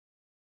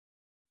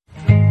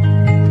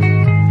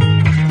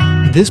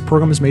This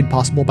program is made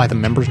possible by the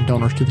members and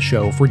donors to the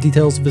show. For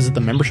details, visit the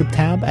membership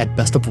tab at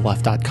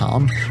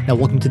bestoftheleft.com. Now,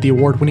 welcome to the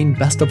award-winning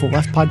Best of the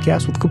Left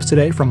podcast with clips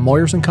today from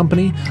Moyers &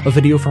 Company, a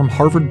video from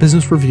Harvard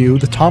Business Review,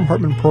 the Thom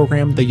Hartmann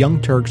Program, the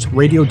Young Turks,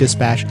 Radio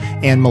Dispatch,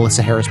 and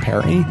Melissa Harris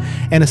Perry,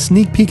 and a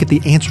sneak peek at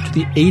the answer to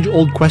the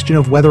age-old question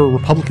of whether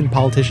Republican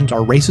politicians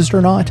are racist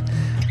or not.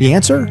 The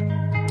answer?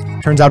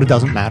 Turns out it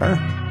doesn't matter.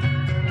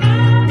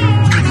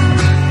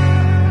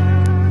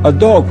 A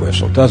dog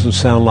whistle doesn't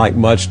sound like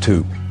much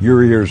to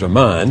your ears or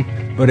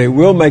mine, but it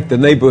will make the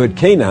neighborhood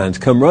canines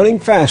come running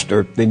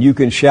faster than you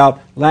can shout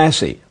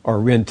Lassie or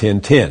Rin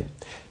Tin Tin.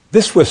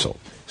 This whistle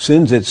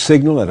sends its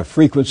signal at a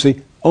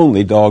frequency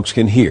only dogs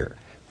can hear,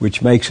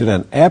 which makes it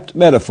an apt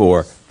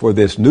metaphor for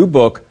this new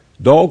book,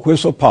 Dog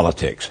Whistle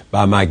Politics,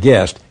 by my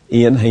guest,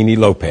 Ian Haney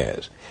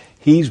Lopez.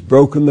 He's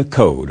broken the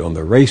code on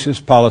the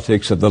racist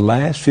politics of the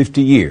last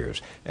 50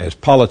 years as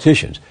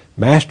politicians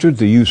mastered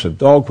the use of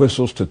dog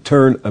whistles to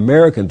turn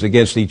Americans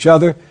against each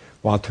other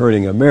while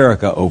turning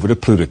America over to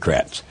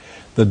plutocrats.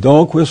 The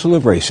dog whistle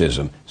of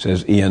racism,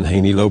 says Ian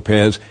Haney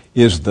Lopez,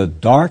 is the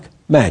dark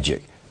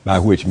magic by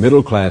which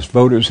middle-class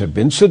voters have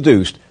been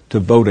seduced to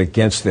vote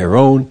against their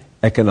own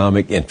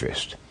economic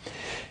interest.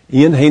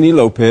 Ian Haney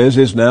Lopez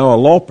is now a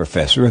law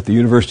professor at the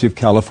University of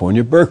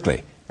California,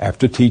 Berkeley,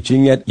 after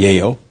teaching at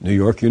Yale, New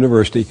York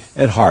University,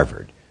 and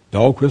Harvard.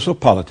 Dog Whistle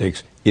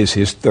Politics is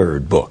his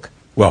third book.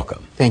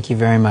 Welcome. Thank you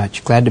very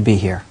much. Glad to be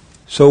here.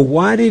 So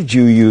why did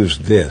you use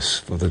this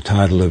for the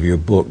title of your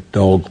book,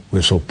 Dog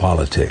Whistle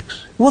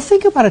Politics? Well,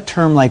 think about a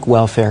term like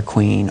welfare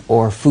queen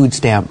or food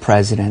stamp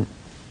president.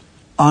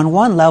 On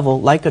one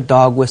level, like a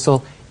dog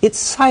whistle, it's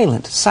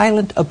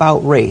silent about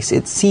race.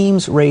 It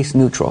seems race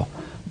neutral.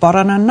 But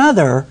on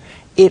another,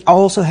 it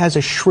also has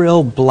a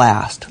shrill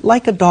blast,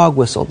 like a dog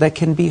whistle, that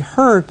can be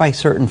heard by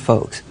certain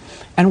folks.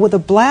 And what the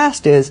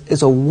blast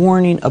is a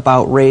warning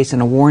about race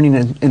and a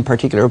warning in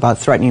particular about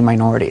threatening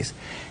minorities.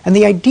 And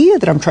the idea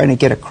that I'm trying to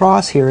get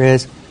across here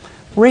is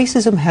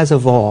racism has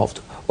evolved,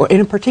 or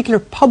in particular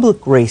public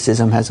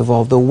racism has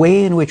evolved. The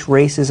way in which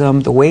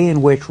racism, the way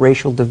in which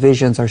racial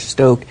divisions are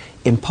stoked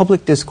in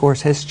public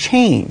discourse has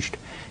changed.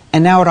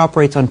 And now it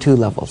operates on two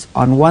levels.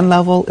 On one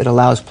level, it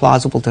allows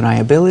plausible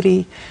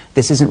deniability.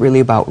 This isn't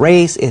really about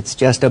race, it's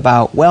just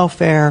about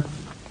welfare,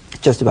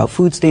 just about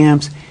food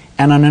stamps.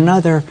 And on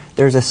another,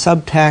 there's a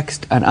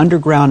subtext, an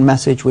underground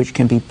message which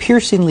can be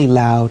piercingly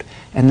loud,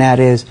 and that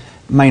is,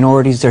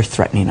 minorities are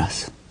threatening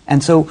us.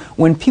 And so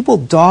when people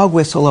dog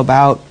whistle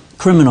about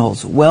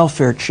criminals,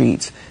 welfare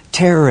cheats,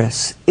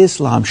 terrorists,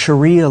 Islam,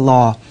 Sharia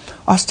law,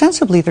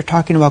 ostensibly they're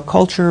talking about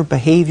culture,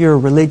 behavior,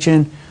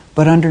 religion,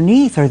 but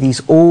underneath are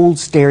these old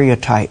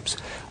stereotypes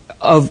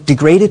of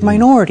degraded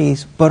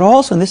minorities, but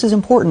also, and this is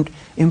important,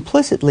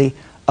 implicitly,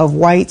 of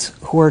whites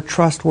who are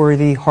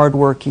trustworthy,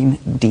 hardworking,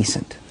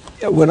 decent.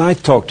 When I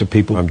talk to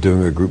people, I'm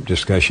doing a group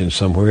discussion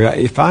somewhere,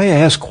 if I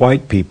ask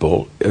white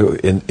people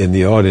in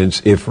the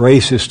audience if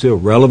race is still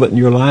relevant in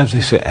your lives,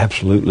 they say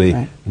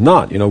absolutely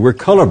not. You know, we're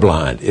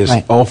colorblind is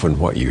often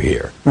what you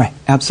hear. Right,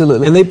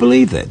 absolutely. And they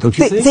believe that, don't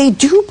you think? They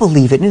do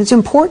believe it, and it's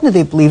important that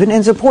they believe it, and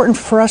it's important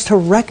for us to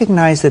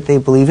recognize that they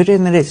believe it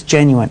and that it's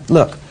genuine.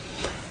 Look,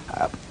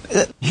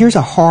 here's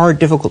a hard,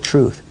 difficult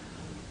truth.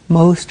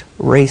 Most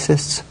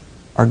racists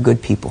are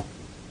good people.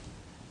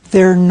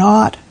 They're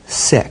not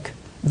sick.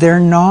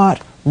 They're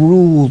not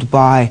ruled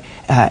by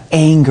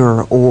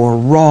anger or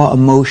raw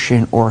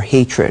emotion or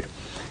hatred.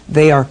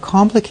 They are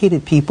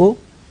complicated people,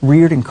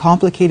 reared in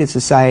complicated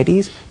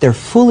societies. They're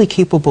fully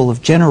capable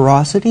of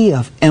generosity,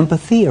 of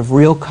empathy, of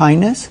real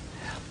kindness.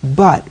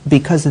 But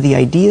because of the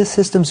idea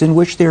systems in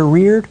which they're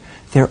reared,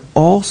 they're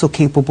also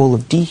capable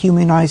of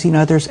dehumanizing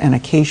others and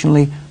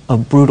occasionally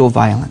of brutal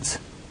violence.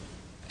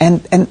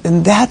 And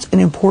that's an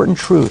important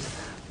truth.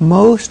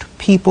 Most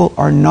people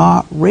are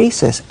not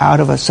racist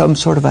out of some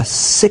sort of a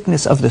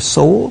sickness of the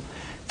soul.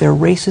 They're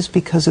racist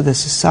because of the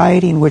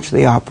society in which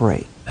they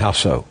operate. How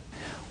so?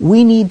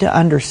 We need to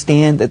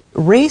understand that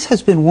race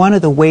has been one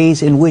of the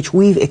ways in which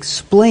we've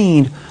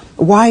explained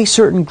why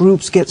certain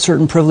groups get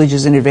certain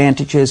privileges and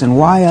advantages and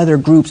why other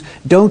groups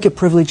don't get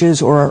privileges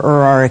or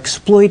are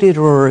exploited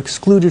or are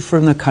excluded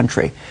from the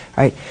country.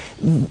 Right?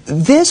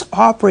 This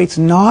operates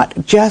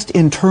not just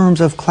in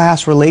terms of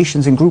class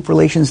relations and group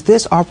relations.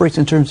 This operates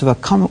in terms of a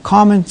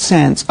common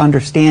sense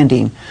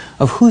understanding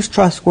of who's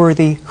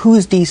trustworthy,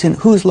 who's decent,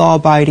 who's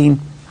law-abiding,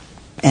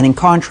 and in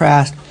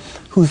contrast,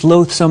 who's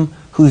loathsome,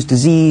 who's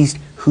diseased,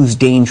 who's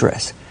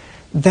dangerous.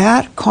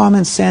 That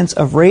common sense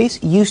of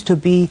race used to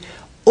be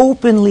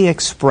openly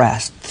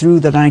expressed through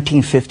the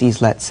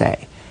 1950s, let's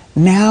say.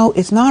 Now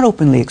it's not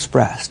openly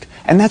expressed.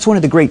 And that's one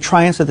of the great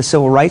triumphs of the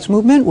civil rights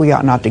movement. We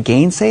ought not to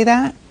gainsay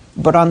that.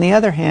 But on the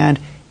other hand,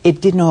 it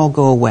didn't all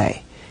go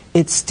away.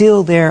 It's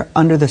still there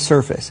under the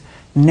surface.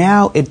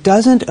 Now it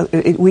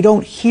doesn't, we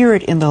don't hear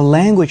it in the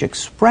language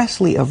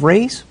expressly of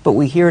race, but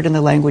we hear it in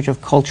the language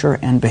of culture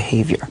and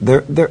behavior.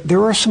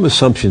 There are some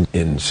assumptions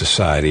in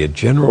society, a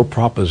general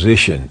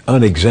proposition,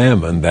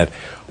 unexamined, that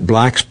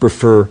blacks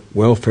prefer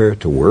welfare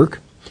to work,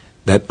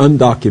 that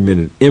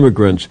undocumented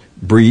immigrants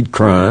breed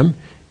crime,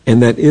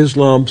 and that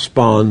Islam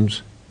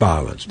spawns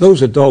violence.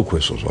 Those are dog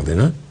whistles, are they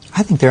not?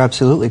 I think they're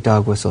absolutely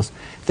dog whistles.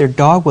 They're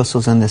dog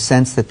whistles in the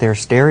sense that they're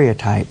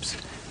stereotypes.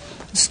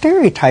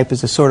 Stereotype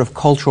is a sort of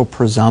cultural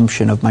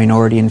presumption of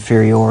minority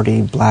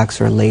inferiority.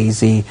 Blacks are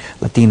lazy,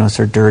 Latinos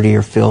are dirty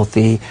or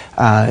filthy,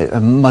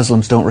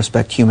 Muslims don't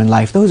respect human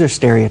life. Those are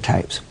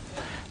stereotypes.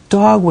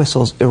 Dog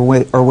whistles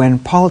are when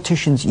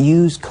politicians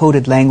use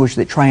coded language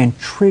that try and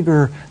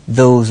trigger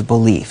those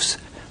beliefs.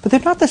 But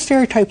they're not the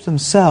stereotypes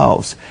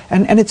themselves.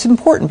 And it's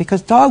important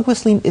because dog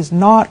whistling is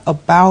not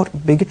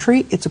about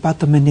bigotry, it's about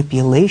the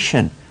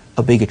manipulation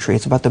of bigotry.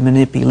 It's about the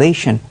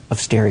manipulation of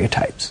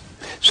stereotypes.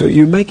 So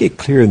you make it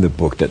clear in the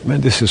book that,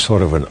 man, this is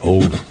sort of an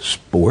old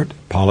sport.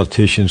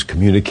 Politicians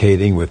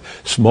communicating with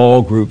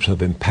small groups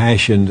of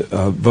impassioned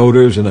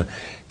voters in a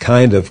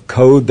kind of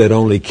code that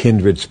only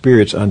kindred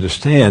spirits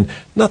understand.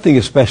 Nothing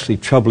especially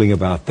troubling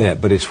about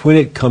that, but it's when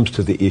it comes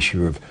to the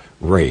issue of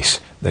race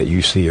that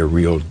you see a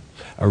real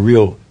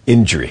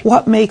injury.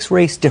 What makes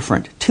race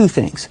different? Two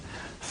things.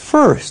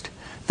 First,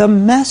 the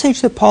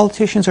message that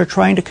politicians are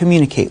trying to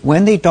communicate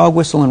when they dog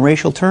whistle in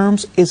racial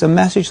terms is a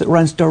message that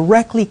runs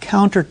directly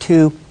counter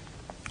to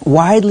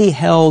widely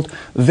held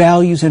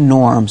values and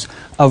norms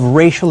of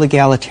racial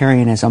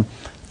egalitarianism.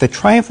 The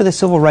triumph of the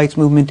civil rights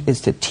movement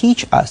is to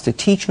teach us, to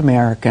teach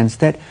Americans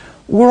that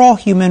we're all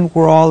human,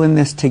 we're all in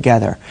this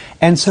together.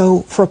 And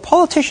so for a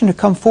politician to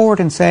come forward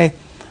and say,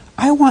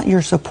 I want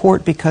your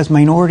support because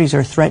minorities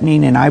are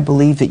threatening and I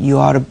believe that you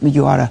ought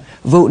to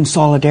vote in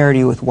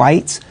solidarity with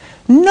whites,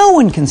 no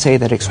one can say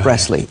that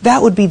expressly.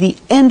 That would be the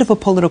end of a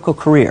political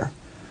career.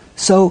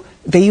 So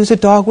they use a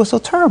dog whistle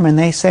term and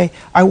they say,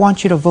 I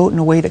want you to vote in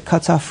a way that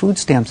cuts off food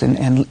stamps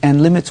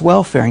and limits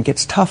welfare and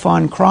gets tough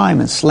on crime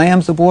and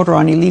slams the border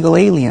on illegal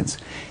aliens.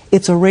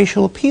 It's a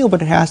racial appeal,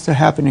 but it has to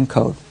happen in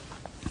code.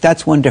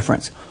 That's one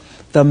difference.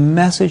 The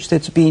message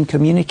that's being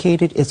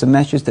communicated is a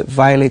message that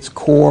violates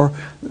core,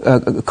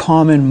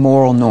 common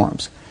moral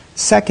norms.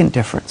 Second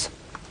difference.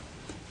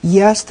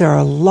 Yes, there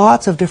are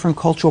lots of different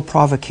cultural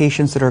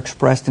provocations that are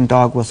expressed in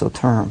dog whistle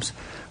terms.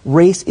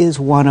 Race is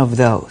one of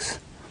those.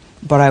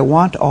 But I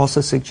want to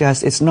also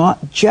suggest it's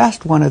not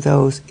just one of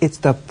those, it's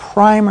the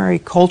primary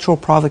cultural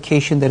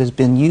provocation that has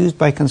been used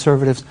by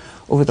conservatives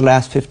over the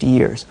last 50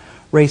 years.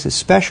 Race is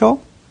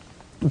special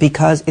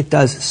because it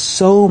does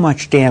so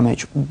much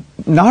damage,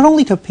 not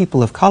only to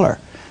people of color,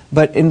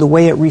 but in the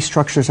way it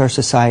restructures our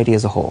society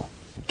as a whole.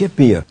 Give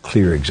me a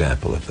clear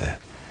example of that.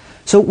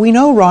 So we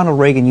know Ronald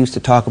Reagan used to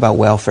talk about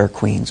welfare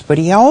queens, but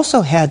he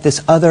also had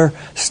this other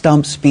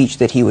stump speech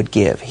that he would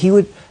give. He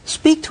would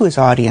speak to his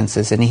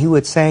audiences and he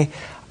would say,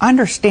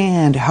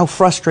 understand how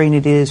frustrating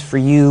it is for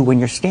you when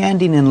you're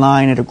standing in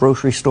line at a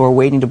grocery store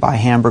waiting to buy a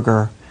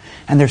hamburger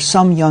and there's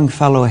some young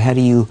fellow ahead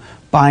of you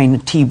buying a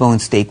T-bone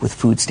steak with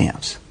food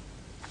stamps.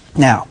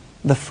 Now,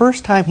 the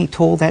first time he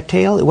told that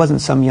tale, it wasn't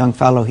some young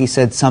fellow, he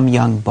said some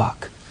young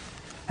buck.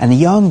 And the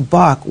young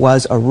buck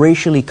was a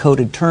racially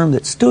coded term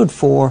that stood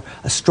for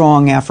a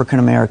strong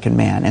African-American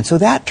man. And so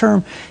that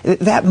term,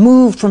 that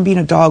moved from being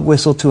a dog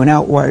whistle to an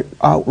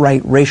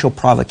outright racial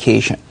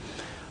provocation.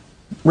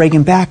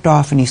 Reagan backed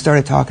off and he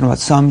started talking about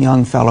some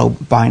young fellow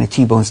buying a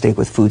T-bone steak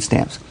with food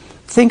stamps.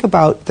 Think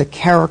about the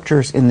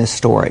characters in this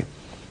story.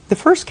 The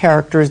first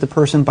character is the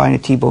person buying a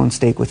T-bone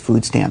steak with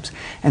food stamps,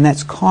 and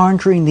that's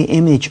conjuring the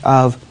image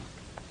of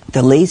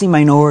the lazy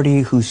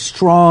minority who's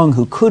strong,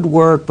 who could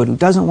work, but who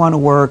doesn't want to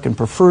work and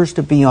prefers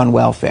to be on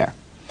welfare.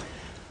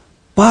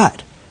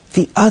 But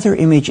the other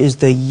image is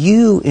the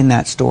you in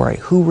that story,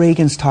 who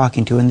Reagan's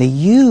talking to, and the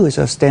you is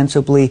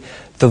ostensibly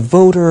the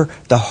voter,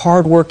 the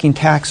hardworking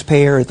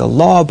taxpayer, the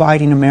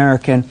law-abiding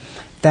American.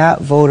 That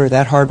voter,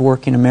 that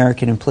hardworking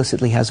American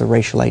implicitly has a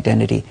racial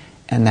identity,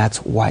 and that's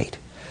white.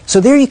 So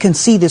there you can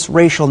see this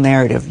racial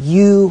narrative.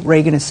 You,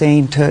 Reagan is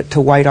saying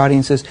to white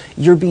audiences,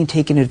 you're being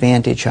taken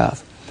advantage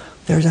of.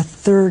 There's a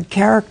third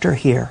character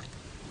here,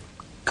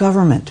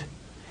 government.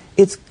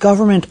 It's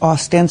government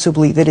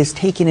ostensibly that is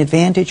taking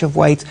advantage of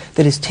whites,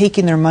 that is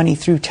taking their money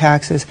through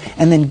taxes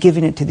and then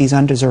giving it to these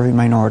undeserving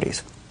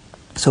minorities.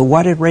 So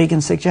what did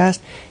Reagan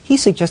suggest? He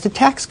suggested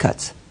tax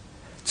cuts.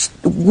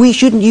 You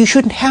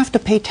shouldn't have to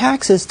pay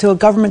taxes to a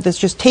government that's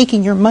just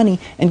taking your money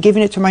and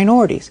giving it to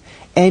minorities.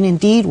 And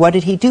indeed, what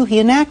did he do? He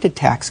enacted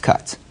tax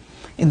cuts.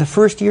 In the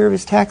first year of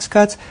his tax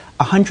cuts,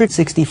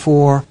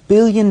 $164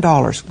 billion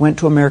went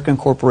to American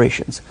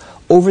corporations.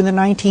 Over the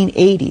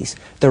 1980s,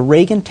 the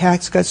Reagan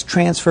tax cuts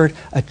transferred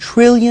 $1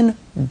 trillion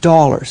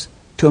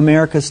to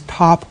America's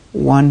top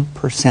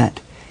 1%.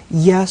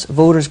 Yes,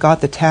 voters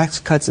got the tax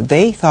cuts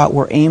they thought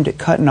were aimed at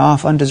cutting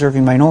off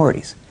undeserving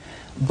minorities.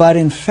 But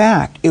in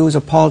fact, it was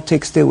a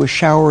politics that was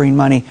showering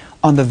money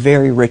on the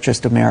very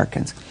richest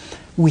Americans.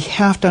 We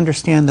have to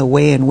understand the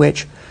way in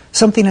which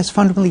something has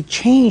fundamentally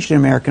changed in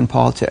American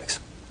politics.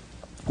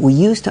 We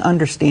used to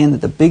understand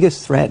that the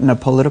biggest threat in a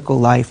political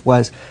life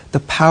was the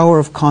power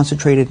of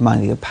concentrated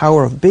money, the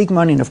power of big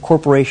money and of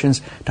corporations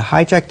to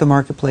hijack the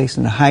marketplace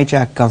and to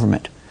hijack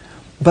government.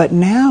 But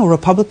now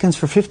Republicans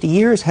for 50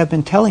 years have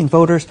been telling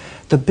voters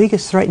the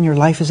biggest threat in your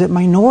life is that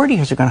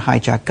minorities are going to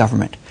hijack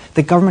government.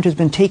 The government has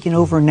been taken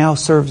over and now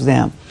serves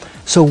them.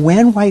 So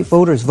when white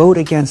voters vote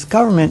against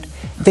government,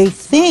 they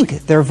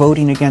think they're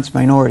voting against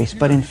minorities,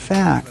 but in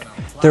fact,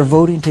 they're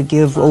voting to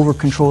give over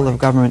control of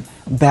government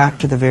back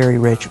to the very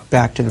rich,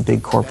 back to the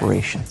big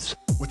corporations.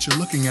 What you're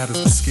looking at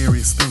is the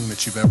scariest thing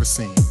that you've ever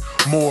seen.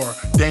 More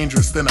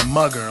dangerous than a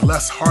mugger,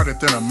 less hearted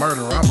than a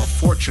murderer. I'm a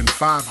Fortune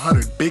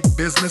 500 big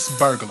business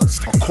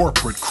burglarist. A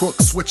corporate crook,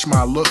 switch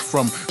my look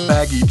from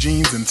baggy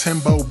jeans and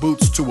Timbo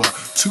boots to a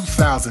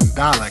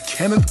 $2,000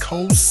 Kenneth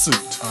Cole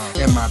suit.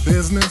 And my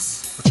business?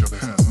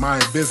 My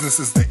business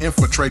is to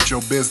infiltrate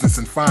your business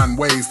and find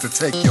ways to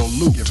take your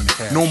loot.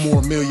 No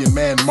more Million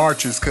Man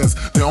marches, cause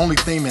the only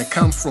thing that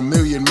comes from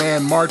Million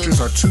Man marches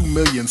are 2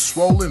 million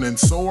swollen and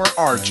sore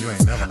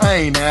arches. I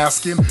ain't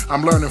asking,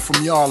 I'm learning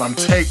from y'all, I'm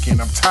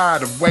taking. I'm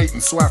tired of waiting,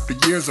 so after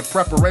years of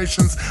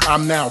preparations,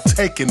 I'm now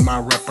taking my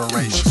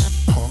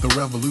reparations. The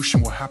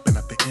revolution will happen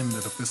at the end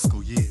of the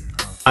fiscal year.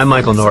 I'm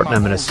Michael Norton.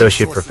 I'm an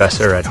associate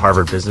professor at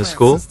Harvard Business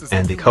School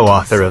and the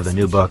co-author of the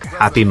new book,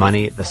 Happy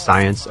Money, The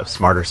Science of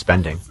Smarter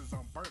Spending.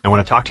 I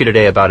want to talk to you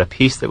today about a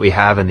piece that we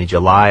have in the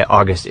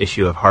July-August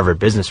issue of Harvard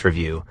Business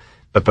Review.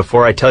 But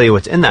before I tell you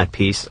what's in that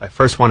piece, I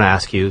first want to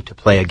ask you to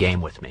play a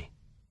game with me.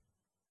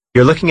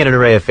 You're looking at an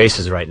array of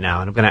faces right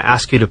now, and I'm going to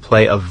ask you to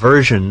play a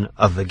version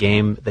of the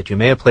game that you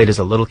may have played as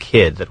a little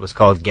kid that was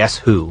called Guess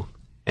Who.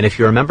 And if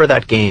you remember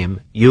that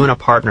game, you and a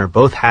partner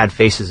both had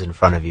faces in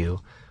front of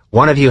you.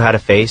 One of you had a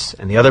face,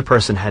 and the other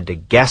person had to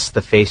guess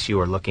the face you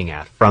were looking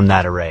at from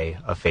that array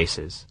of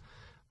faces.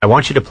 I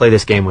want you to play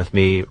this game with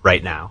me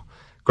right now.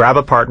 Grab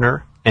a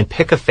partner and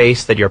pick a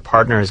face that your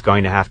partner is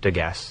going to have to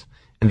guess.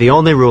 And the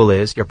only rule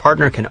is your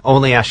partner can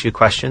only ask you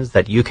questions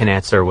that you can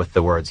answer with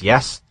the words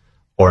yes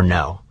or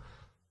no.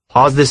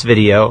 Pause this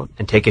video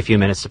and take a few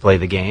minutes to play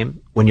the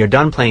game. When you're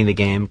done playing the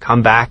game,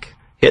 come back,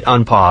 hit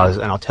unpause,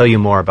 and I'll tell you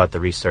more about the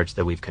research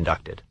that we've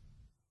conducted.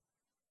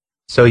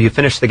 So you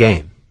finished the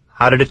game.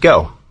 How did it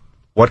go?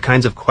 What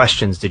kinds of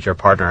questions did your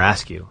partner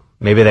ask you?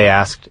 Maybe they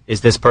asked, is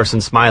this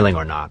person smiling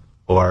or not?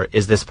 Or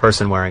is this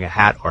person wearing a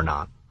hat or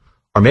not?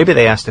 Or maybe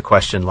they asked a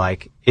question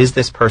like, is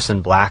this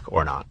person black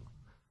or not?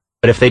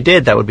 But if they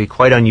did, that would be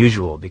quite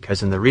unusual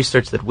because in the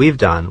research that we've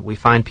done, we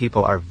find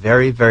people are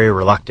very, very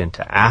reluctant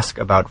to ask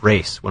about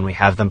race when we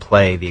have them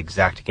play the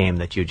exact game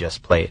that you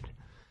just played.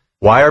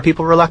 Why are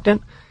people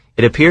reluctant?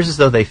 It appears as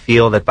though they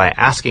feel that by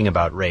asking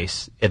about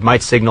race, it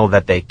might signal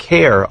that they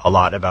care a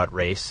lot about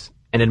race,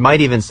 and it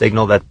might even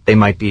signal that they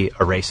might be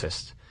a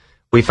racist.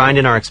 We find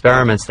in our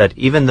experiments that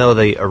even though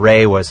the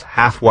array was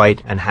half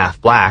white and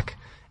half black,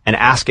 and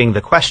asking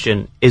the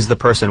question, is the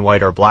person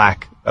white or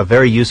black, a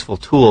very useful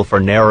tool for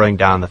narrowing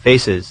down the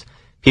faces,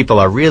 people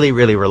are really,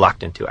 really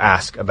reluctant to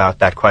ask about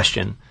that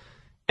question.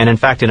 And in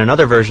fact, in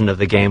another version of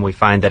the game, we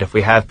find that if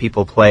we have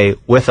people play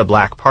with a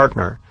black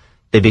partner,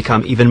 they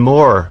become even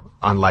more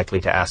unlikely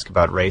to ask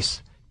about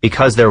race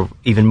because they're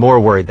even more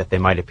worried that they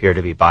might appear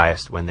to be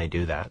biased when they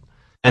do that.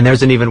 And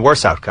there's an even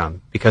worse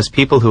outcome, because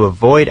people who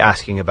avoid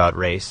asking about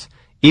race,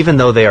 even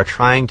though they are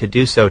trying to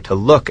do so to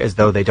look as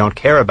though they don't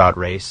care about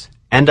race,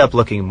 end up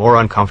looking more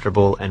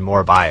uncomfortable and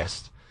more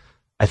biased.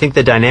 I think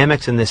the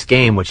dynamics in this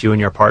game, which you and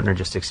your partner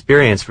just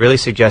experienced, really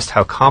suggest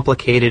how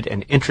complicated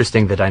and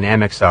interesting the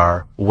dynamics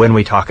are when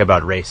we talk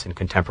about race in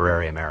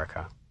contemporary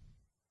America.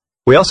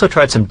 We also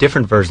tried some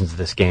different versions of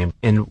this game.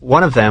 In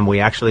one of them, we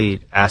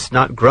actually asked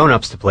not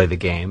grown-ups to play the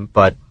game,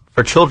 but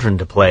for children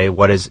to play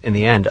what is, in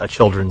the end, a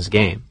children's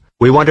game.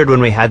 We wondered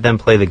when we had them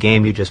play the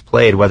game you just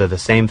played whether the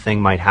same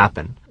thing might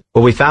happen.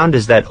 What we found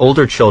is that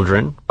older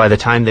children, by the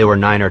time they were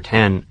 9 or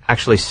 10,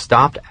 actually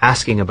stopped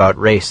asking about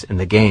race in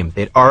the game.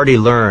 They'd already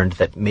learned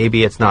that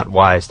maybe it's not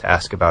wise to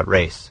ask about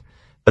race.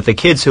 But the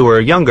kids who were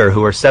younger,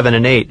 who were 7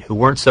 and 8, who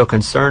weren't so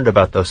concerned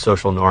about those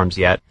social norms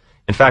yet,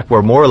 in fact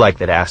were more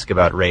likely to ask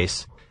about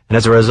race. And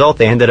as a result,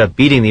 they ended up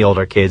beating the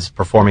older kids,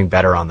 performing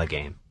better on the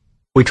game.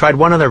 We tried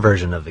one other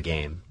version of the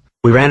game.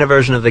 We ran a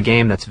version of the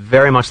game that's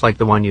very much like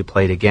the one you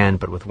played again,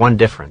 but with one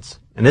difference.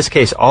 In this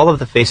case, all of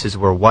the faces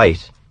were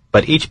white,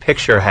 but each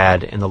picture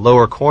had, in the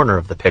lower corner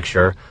of the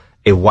picture,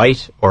 a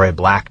white or a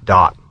black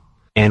dot.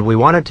 And we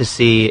wanted to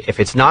see if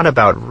it's not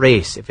about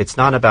race, if it's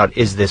not about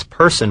is this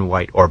person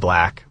white or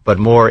black, but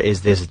more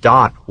is this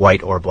dot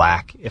white or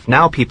black, if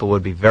now people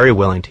would be very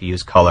willing to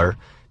use color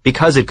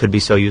because it could be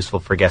so useful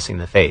for guessing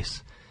the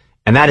face.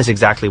 And that is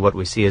exactly what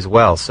we see as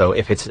well. So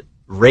if it's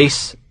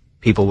race,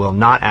 people will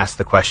not ask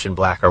the question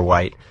black or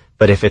white,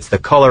 but if it's the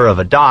color of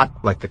a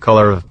dot, like the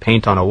color of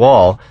paint on a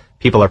wall,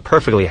 people are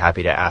perfectly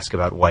happy to ask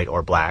about white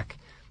or black.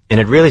 And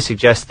it really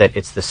suggests that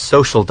it's the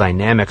social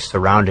dynamics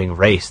surrounding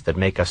race that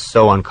make us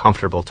so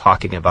uncomfortable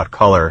talking about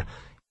color.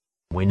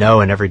 We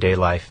know in everyday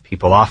life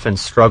people often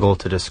struggle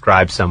to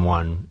describe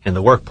someone in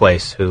the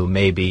workplace who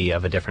may be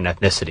of a different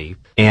ethnicity.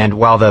 And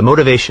while the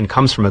motivation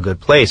comes from a good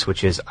place,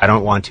 which is I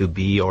don't want to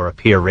be or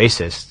appear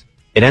racist,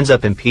 it ends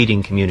up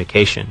impeding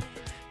communication.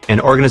 And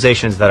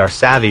organizations that are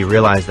savvy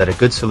realize that a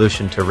good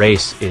solution to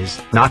race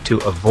is not to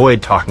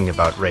avoid talking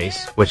about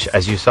race, which,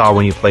 as you saw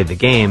when you played the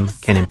game,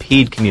 can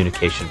impede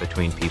communication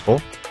between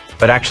people,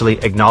 but actually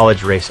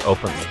acknowledge race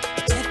openly.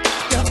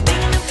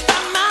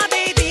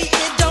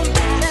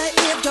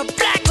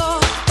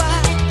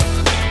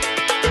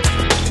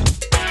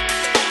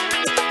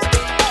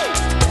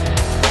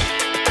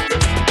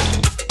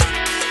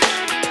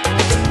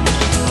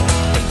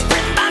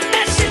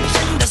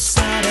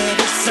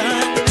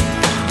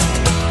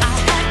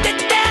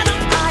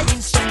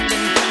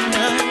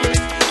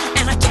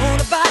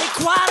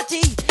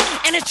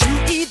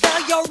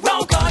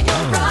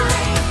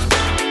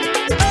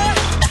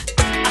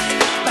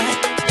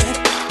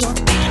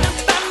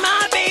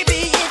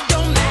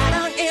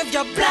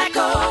 black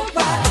or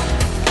white.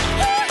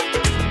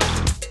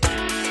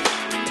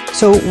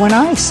 So when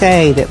I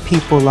say that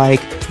people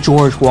like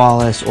George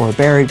Wallace or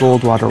Barry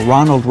Goldwater,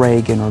 Ronald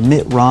Reagan or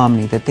Mitt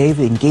Romney, that they've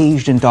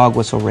engaged in dog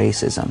whistle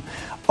racism,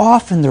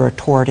 often the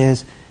retort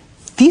is,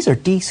 these are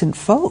decent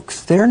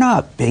folks. They're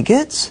not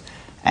bigots.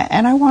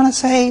 And I want to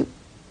say,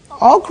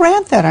 I'll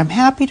grant that. I'm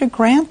happy to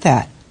grant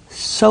that.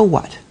 So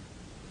what?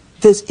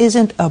 This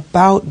isn't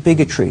about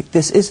bigotry.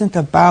 This isn't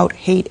about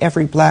hate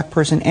every black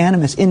person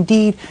animus.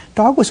 Indeed,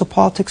 dog whistle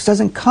politics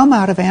doesn't come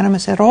out of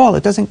animus at all.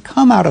 It doesn't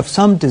come out of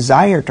some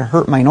desire to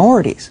hurt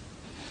minorities.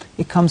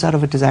 It comes out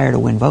of a desire to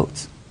win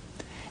votes.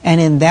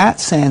 And in that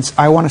sense,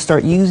 I want to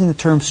start using the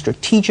term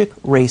strategic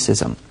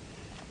racism.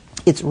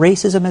 It's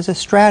racism as a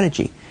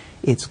strategy.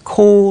 It's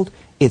cold,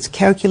 it's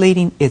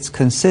calculating, it's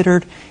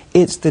considered.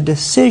 It's the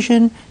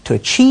decision to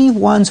achieve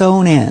one's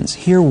own ends,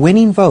 here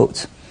winning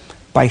votes,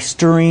 by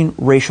stirring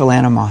racial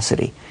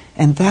animosity.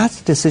 And that's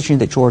the decision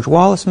that George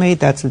Wallace made.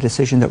 That's the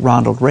decision that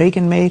Ronald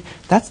Reagan made.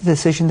 That's the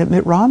decision that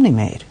Mitt Romney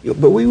made.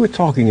 But we were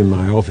talking in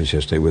my office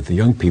yesterday with the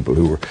young people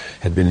who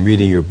had been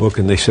reading your book,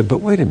 and they said, but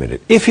wait a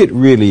minute, if it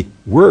really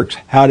works,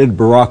 how did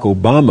Barack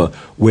Obama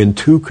win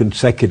 2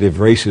 consecutive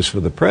races for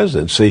the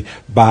presidency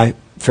by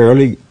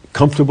fairly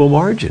comfortable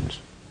margins?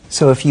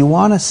 So if you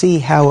want to see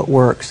how it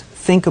works,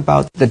 think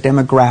about the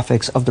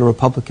demographics of the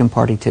Republican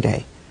Party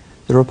today.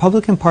 The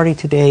Republican Party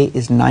today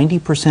is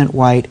 90%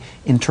 white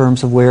in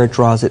terms of where it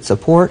draws its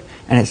support,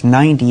 and it's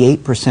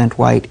 98%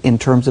 white in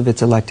terms of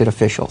its elected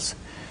officials.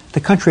 The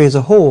country as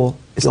a whole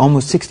is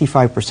almost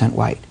 65%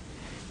 white.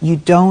 You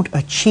don't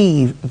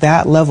achieve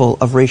that level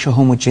of racial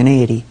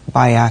homogeneity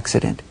by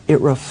accident. It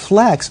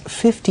reflects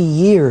 50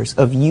 years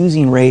of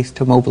using race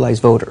to mobilize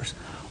voters.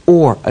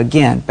 Or,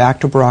 again, back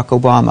to Barack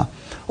Obama.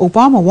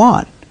 Obama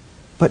won,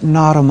 but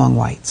not among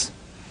whites.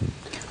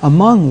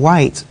 Among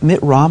whites,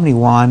 Mitt Romney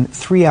won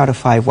 3 out of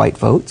 5 white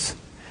votes.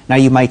 Now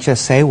you might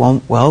just say,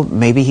 well,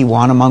 maybe he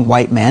won among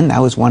white men.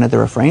 That was one of the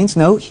refrains.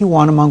 No, he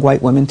won among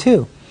white women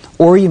too.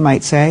 Or you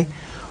might say,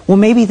 well,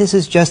 maybe this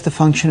is just a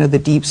function of the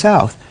Deep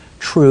South.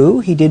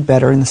 True, he did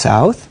better in the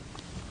South,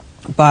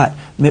 but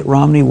Mitt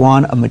Romney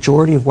won a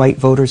majority of white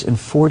voters in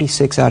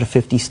 46 out of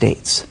 50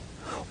 states.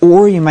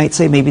 Or you might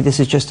say maybe this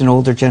is just an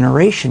older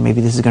generation.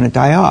 Maybe this is going to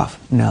die off.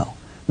 No.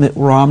 Mitt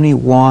Romney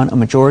won a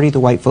majority of the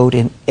white vote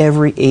in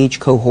every age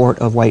cohort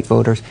of white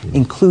voters,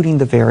 including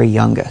the very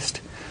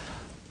youngest.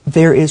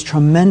 There is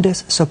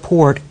tremendous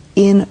support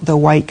in the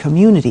white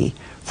community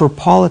for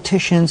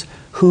politicians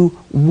who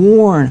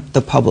warn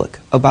the public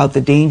about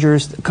the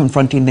dangers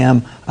confronting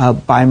them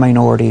by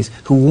minorities,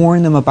 who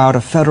warn them about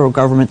a federal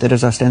government that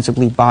is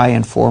ostensibly by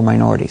and for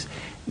minorities.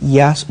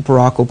 Yes,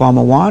 Barack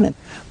Obama won,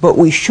 but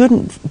we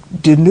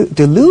shouldn't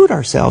delude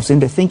ourselves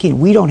into thinking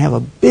we don't have a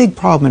big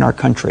problem in our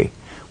country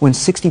when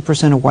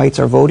 60% of whites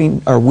are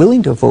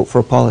willing to vote for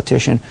a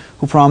politician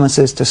who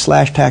promises to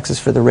slash taxes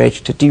for the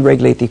rich, to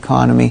deregulate the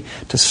economy,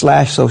 to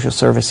slash social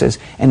services,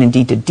 and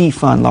indeed to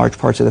defund large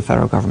parts of the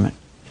federal government.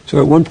 So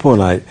at one point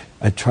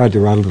I tried to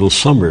write a little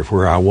summary of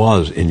where I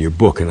was in your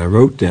book, and I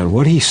wrote down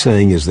what he's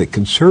saying is that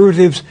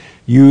conservatives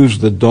use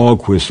the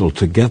dog whistle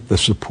to get the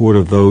support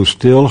of those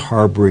still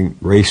harboring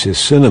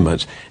racist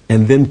sentiments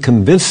and then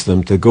convince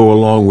them to go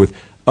along with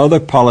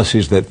other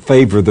policies that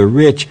favor the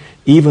rich,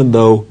 even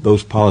though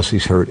those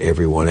policies hurt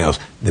everyone else,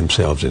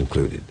 themselves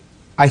included.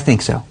 I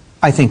think so.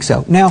 I think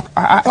so. Now,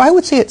 I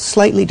would say it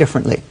slightly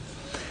differently.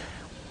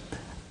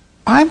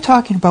 I'm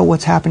talking about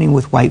what's happening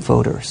with white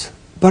voters,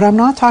 but I'm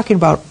not talking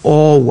about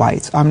all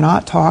whites. I'm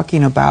not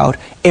talking about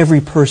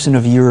every person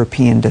of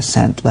European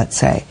descent, let's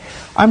say.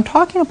 I'm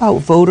talking about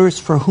voters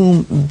for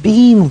whom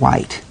being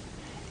white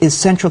is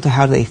central to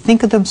how they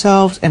think of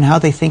themselves and how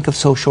they think of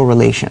social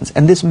relations.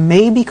 And this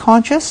may be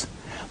conscious,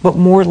 but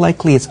more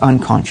likely it's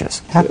unconscious.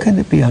 How can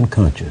it be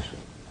unconscious?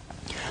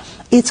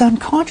 It's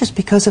unconscious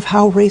because of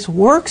how race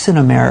works in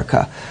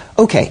America.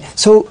 Okay,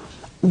 so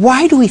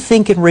why do we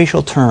think in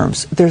racial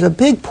terms? There's a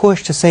big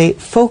push to say,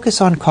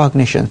 focus on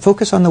cognition,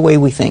 focus on the way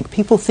we think.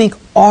 People think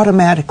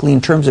automatically in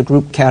terms of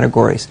group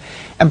categories.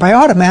 And by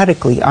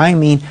automatically, I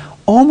mean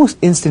almost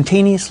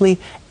instantaneously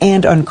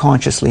and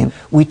unconsciously.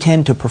 We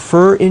tend to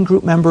prefer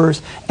in-group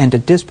members and to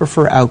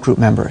disprefer out-group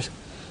members.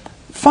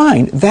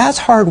 Fine, that's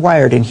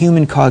hardwired in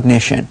human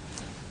cognition.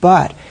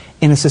 But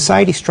in a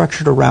society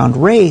structured around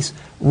race,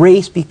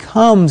 race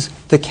becomes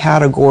the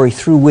category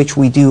through which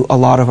we do a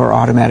lot of our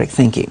automatic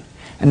thinking.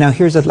 And now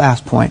here's the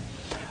last point.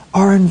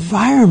 Our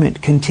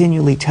environment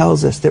continually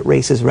tells us that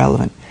race is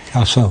relevant.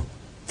 How so?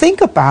 Think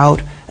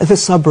about the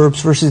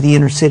suburbs versus the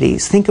inner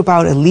cities. Think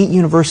about elite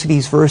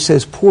universities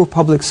versus poor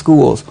public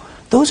schools.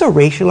 Those are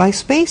racialized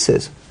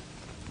spaces.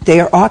 They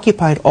are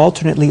occupied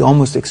alternately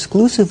almost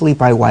exclusively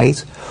by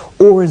whites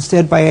or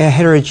instead by a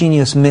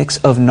heterogeneous mix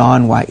of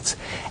non-whites.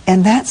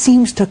 And that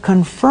seems to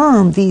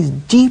confirm these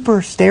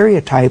deeper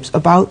stereotypes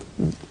about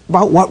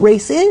what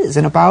race is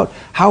and about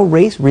how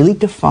race really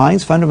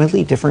defines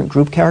fundamentally different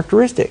group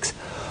characteristics.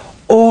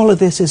 All of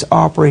this is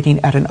operating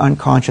at an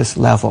unconscious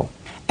level.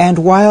 And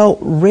while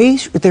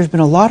there's been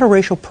a lot of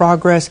racial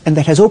progress, and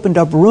that has opened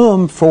up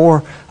room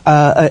for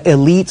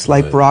elites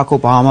like Barack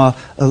Obama,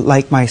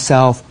 like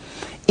myself,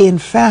 in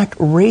fact,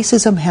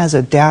 racism has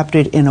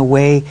adapted in a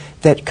way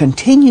that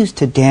continues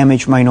to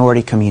damage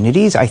minority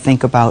communities. I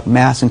think about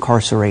mass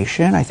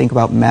incarceration. I think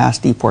about mass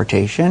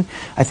deportation.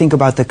 I think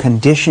about the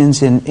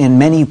conditions in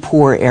many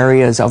poor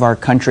areas of our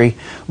country,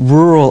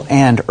 rural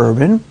and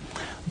urban.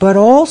 But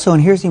also,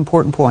 and here's the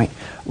important point,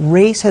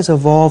 race has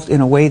evolved in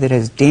a way that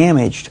has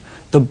damaged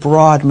the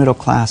broad middle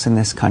class in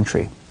this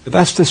country.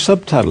 That's the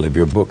subtitle of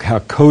your book, How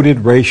Coded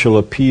Racial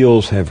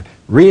Appeals Have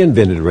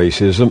Reinvented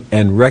Racism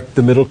and Wrecked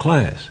the Middle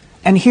Class.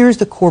 And here's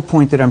the core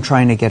point that I'm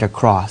trying to get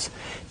across.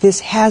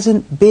 This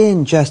hasn't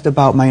been just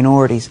about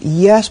minorities.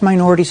 Yes,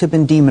 minorities have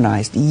been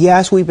demonized.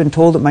 Yes, we've been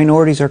told that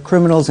minorities are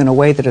criminals in a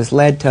way that has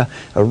led to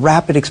a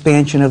rapid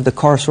expansion of the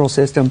carceral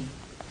system.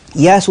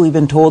 Yes, we've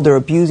been told they're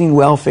abusing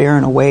welfare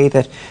in a way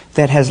that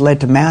has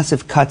led to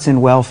massive cuts in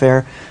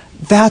welfare.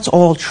 That's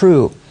all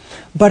true.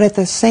 But at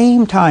the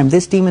same time,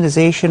 this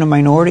demonization of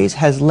minorities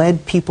has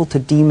led people to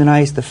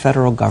demonize the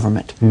federal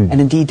government,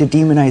 and indeed to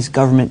demonize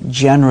government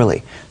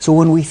generally. So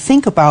when we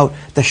think about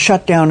the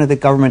shutdown of the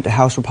government that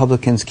House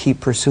Republicans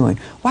keep pursuing,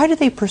 why do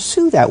they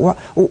pursue that?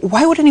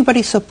 Why would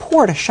anybody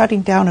support a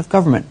shutting down of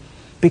government?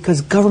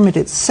 Because government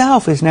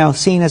itself is now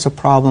seen as a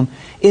problem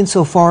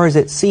insofar as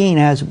it's seen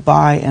as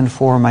by and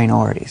for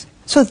minorities.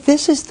 So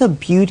this is the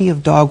beauty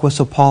of dog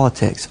whistle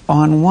politics.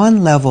 On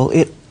one level,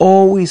 it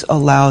always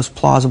allows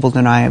plausible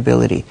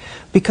deniability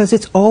because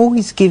it's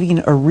always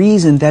giving a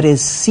reason that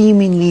is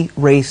seemingly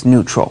race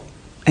neutral.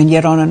 And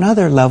yet on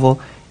another level,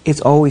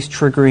 it's always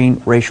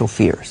triggering racial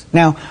fears.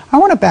 Now, I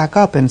want to back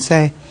up and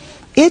say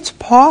it's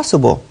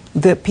possible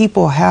that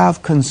people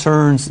have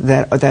concerns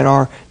that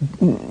are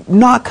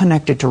not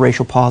connected to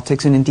racial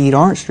politics and indeed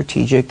aren't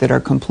strategic, that are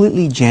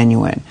completely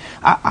genuine.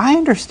 I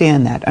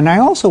understand that. And I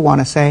also want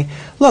to say,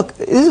 look,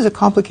 this is a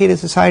complicated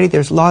society.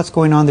 There's lots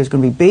going on. There's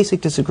going to be basic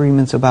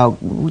disagreements about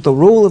the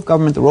role of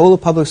government, the role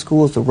of public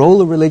schools, the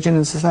role of religion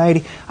in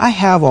society. I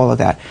have all of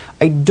that.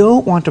 I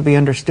don't want to be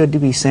understood to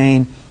be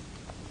saying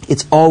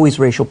it's always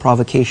racial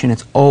provocation,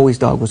 it's always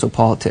dog whistle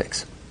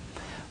politics.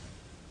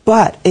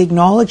 But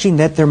acknowledging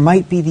that there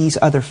might be these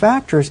other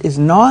factors is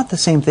not the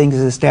same thing as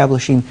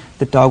establishing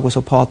that dog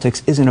whistle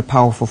politics isn't a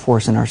powerful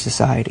force in our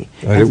society.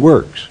 And it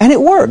works. And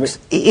it works.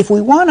 If we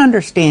want to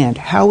understand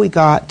how we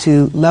got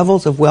to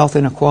levels of wealth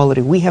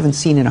inequality we haven't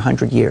seen in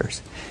 100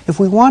 years, if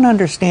we want to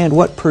understand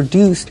what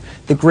produced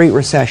the Great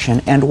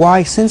Recession and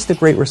why since the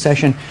Great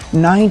Recession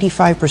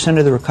 95%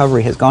 of the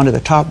recovery has gone to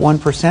the top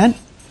 1%,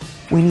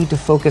 we need to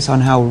focus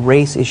on how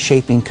race is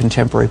shaping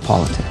contemporary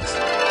politics.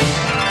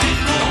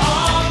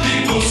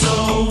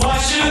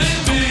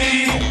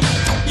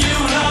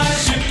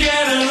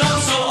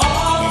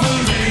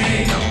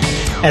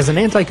 As an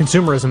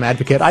anti-consumerism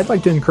advocate, I'd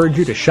like to encourage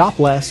you to shop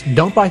less,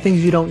 don't buy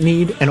things you don't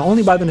need, and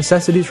only buy the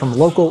necessities from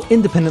local,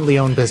 independently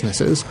owned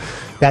businesses.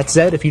 That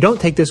said, if you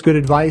don't take this good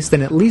advice,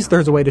 then at least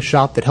there's a way to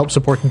shop that helps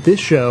support this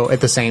show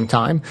at the same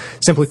time.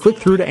 Simply click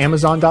through to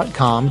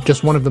Amazon.com,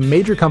 just one of the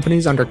major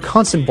companies under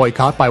constant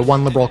boycott by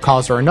one liberal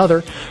cause or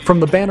another, from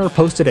the banner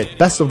posted at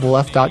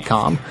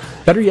bestoftheleft.com.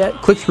 Better yet,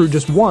 click through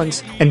just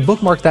once and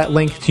bookmark that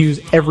link to use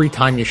every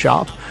time you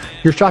shop.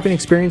 Your shopping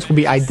experience will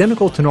be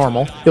identical to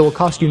normal. It will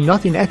cost you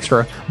nothing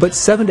extra, but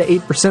 7 to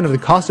 8% of the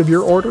cost of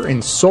your order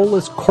in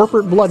soulless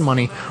corporate blood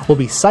money will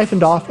be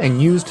siphoned off and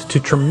used to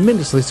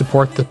tremendously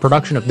support the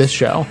production of this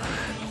show.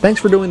 Thanks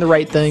for doing the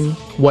right thing,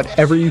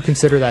 whatever you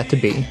consider that to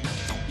be.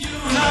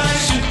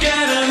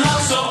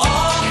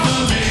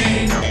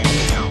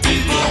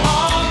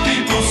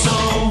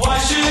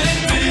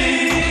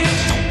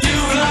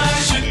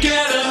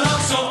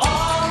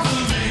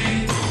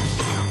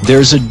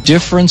 There's a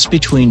difference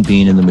between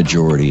being in the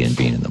majority and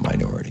being in the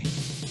minority.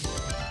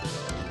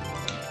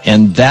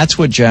 And that's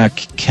what Jack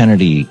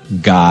Kennedy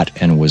got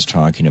and was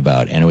talking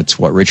about, and it's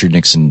what Richard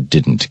Nixon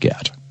didn't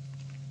get.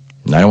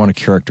 And I don't want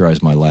to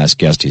characterize my last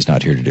guest, he's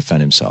not here to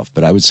defend himself,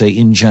 but I would say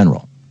in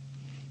general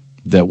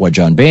that what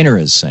John Boehner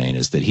is saying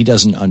is that he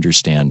doesn't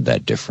understand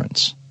that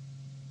difference.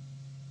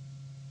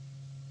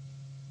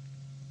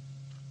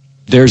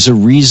 There's a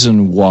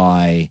reason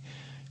why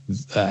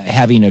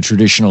having a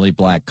traditionally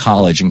black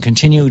college and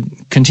continuing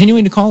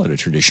to call it a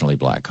traditionally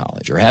black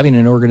college, or having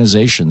an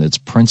organization that's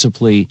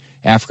principally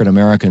African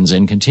Americans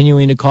and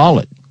continuing to call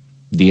it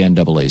the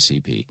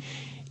NAACP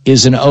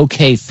is an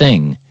okay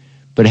thing,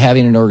 but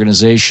having an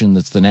organization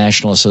that's the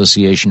National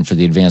Association for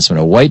the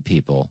Advancement of White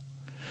People,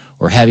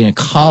 or having a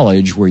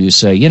college where you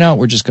say, you know,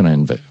 we're just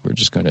going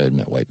to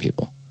admit white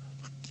people,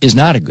 is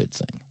not a good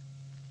thing.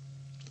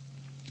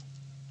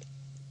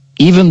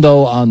 Even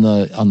though in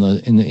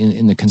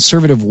the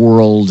conservative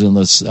world, on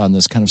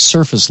this kind of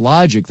surface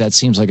logic, that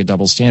seems like a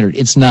double standard.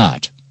 It's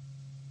not,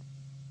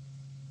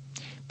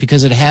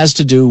 because it has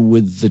to do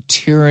with the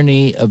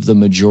tyranny of the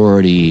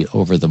majority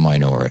over the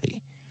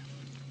minority.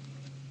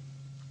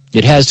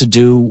 It has to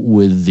do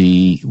with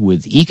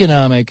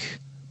economic,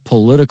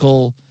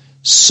 political,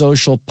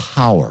 social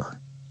power.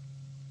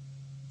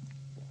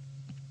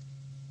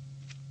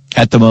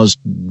 at the most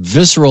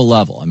visceral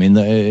level. I mean,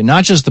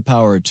 not just the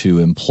power to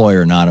employ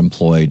or not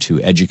employ,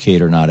 to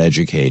educate or not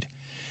educate,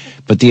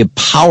 but the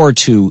power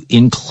to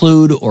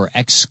include or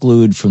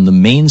exclude from the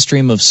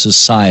mainstream of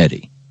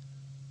society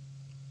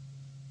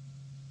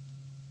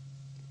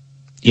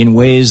in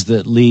ways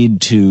that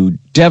lead to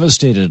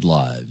devastated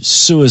lives,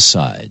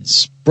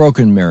 suicides,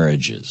 broken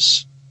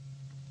marriages,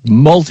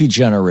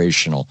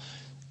 multi-generational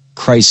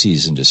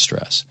crises and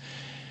distress.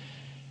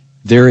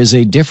 There is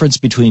a difference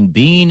between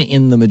being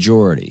in the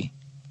majority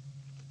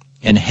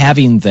and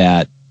having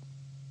that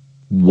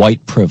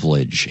white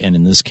privilege, and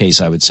in this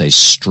case I would say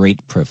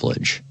straight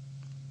privilege,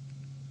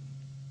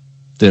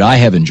 that I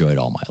have enjoyed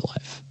all my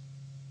life,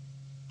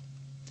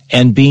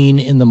 and being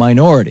in the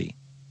minority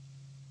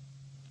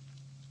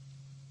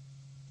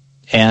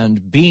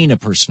and being a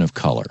person of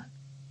color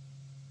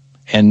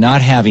and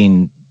not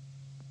having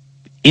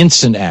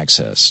instant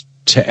access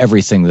to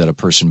everything that a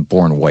person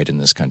born white in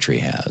this country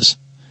has,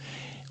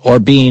 or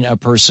being a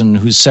person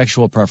whose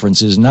sexual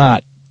preference is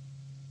not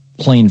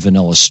plain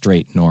vanilla,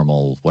 straight,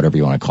 normal, whatever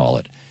you want to call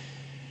it,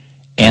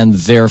 and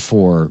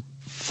therefore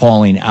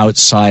falling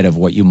outside of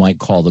what you might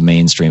call the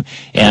mainstream,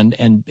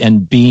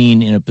 and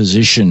being in a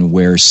position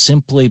where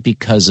simply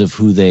because of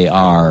who they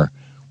are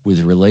with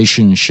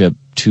relationship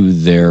to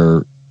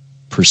their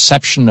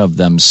perception of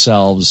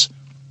themselves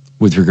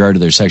with regard to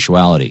their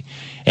sexuality.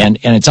 And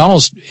it's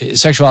almost,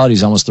 sexuality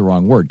is almost the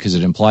wrong word because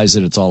it implies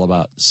that it's all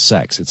about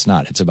sex. It's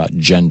not. It's about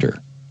gender.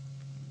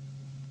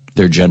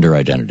 Their gender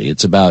identity.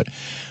 It's about,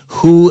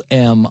 who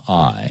am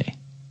I?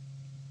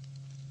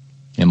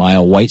 Am I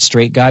a white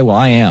straight guy? Well,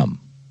 I am.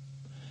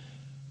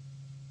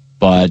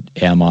 But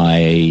am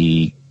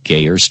I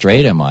gay or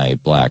straight? Am I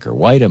black or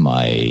white? Am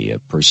I a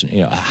person?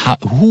 You know,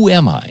 who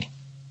am I?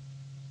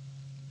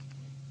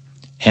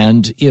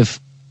 And if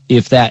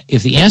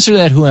the answer to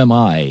that who am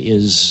I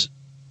is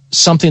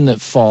something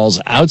that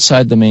falls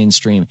outside the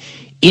mainstream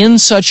in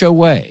such a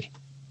way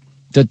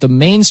that the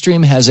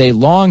mainstream has a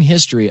long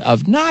history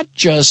of not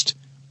just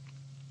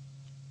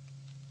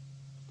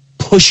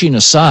pushing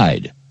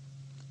aside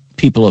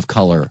people of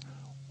color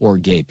or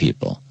gay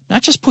people,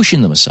 not just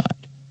pushing them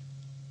aside,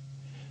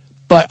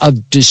 but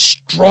of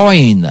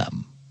destroying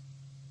them.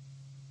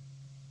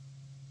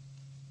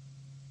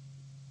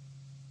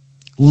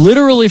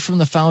 Literally from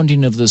the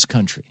founding of this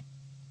country.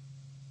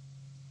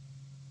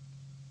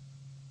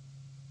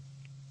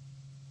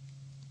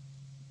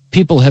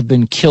 People have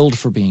been killed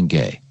for being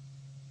gay.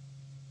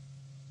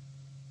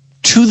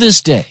 To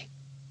this day.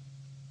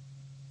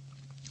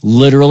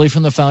 Literally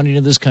from the founding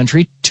of this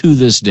country, to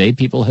this day,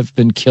 people have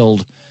been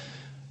killed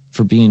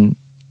for being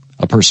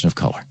a person of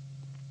color.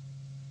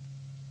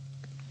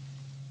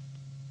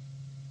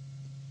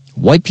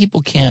 White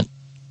people can't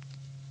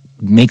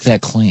make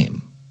that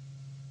claim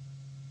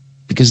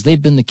because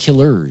they've been the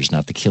killers,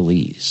 not the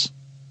killees.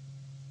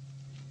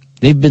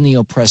 They've been the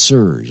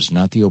oppressors,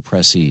 not the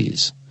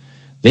oppressees.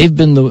 They've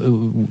been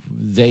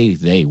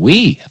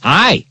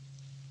I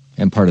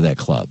am part of that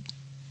club.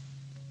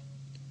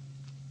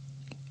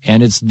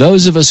 And it's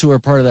those of us who are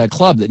part of that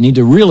club that need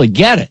to really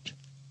get it.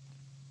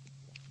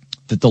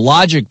 That the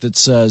logic that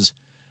says,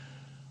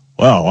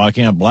 well, why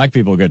can't black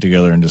people get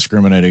together and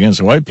discriminate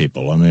against white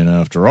people? I mean,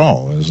 after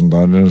all,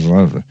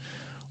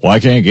 why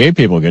can't gay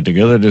people get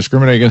together and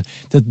discriminate against...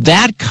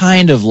 That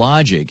kind of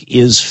logic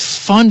is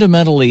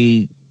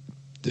fundamentally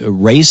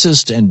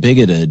racist and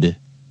bigoted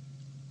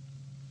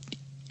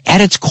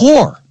at its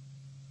core.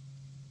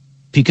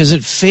 Because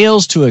it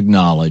fails to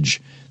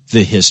acknowledge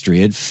the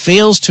history. It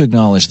fails to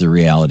acknowledge the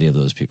reality of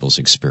those people's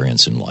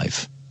experience in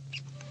life.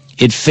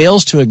 It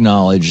fails to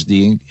acknowledge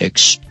the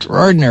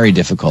extraordinary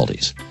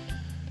difficulties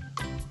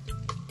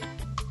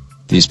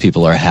these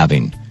people are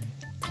having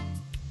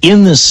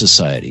in this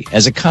society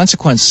as a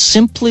consequence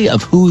simply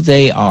of who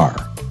they are.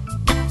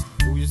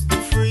 Who is the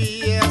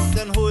free, yes,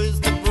 and who is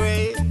the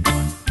brave?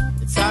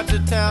 It's hard to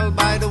tell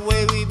by the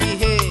way we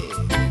behave.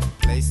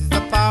 Places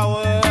of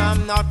power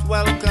I'm not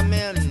welcome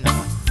in.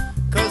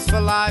 Curse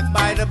for life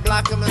by the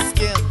black of my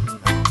skin.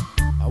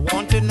 I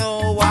want to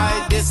know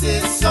why this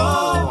is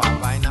so.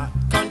 Have I not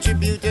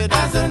contributed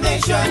as a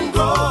nation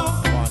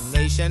grows? One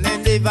nation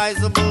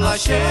indivisible, I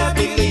share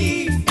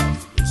belief.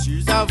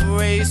 Issues of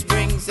race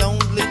brings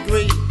only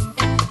grief.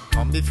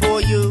 Come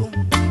before you,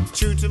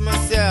 true to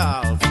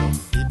myself,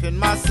 deep in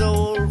my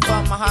soul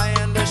from high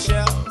on the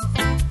shelf.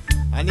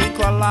 An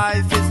equal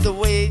life is the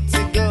way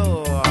to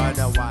go.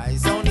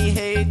 Otherwise only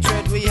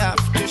hatred we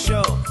have to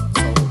show.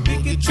 So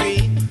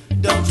bigotry,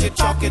 don't you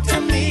chalk it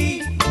to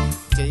me.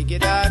 Take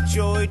it out,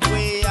 throw it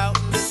way out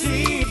in the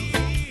sea.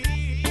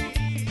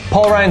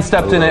 Paul Ryan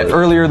stepped in it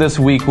earlier this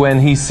week when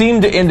he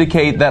seemed to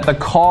indicate that the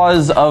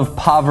cause of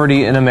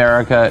poverty in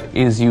America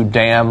is you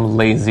damn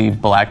lazy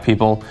black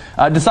people.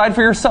 Decide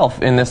for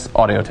yourself in this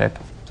audio tape.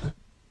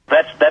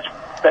 That's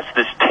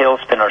this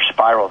tailspin or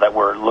spiral that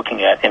we're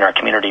looking at in our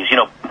communities. You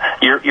know,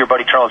 your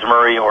buddy Charles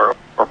Murray or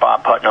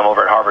Bob Putnam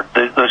over at Harvard,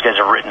 those guys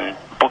have written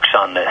books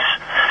on this,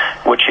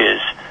 which is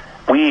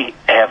we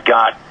have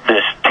got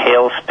this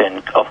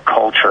tailspin of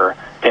culture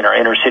in our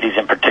inner cities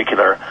in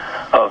particular,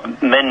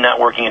 of men men not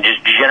working and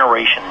just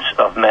generations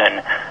of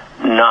men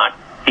not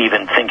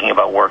even thinking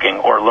about working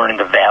or learning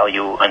the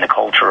value and the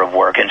culture of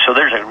work. And so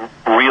there's a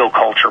real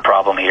culture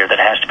problem here that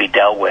has to be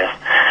dealt with.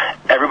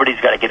 Everybody's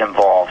got to get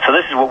involved. So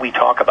this is what we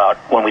talk about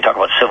when we talk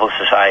about civil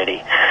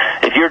society.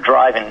 If you're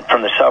driving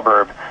from the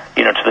suburb,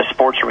 to the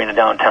sports arena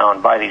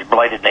downtown by these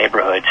blighted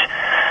neighborhoods,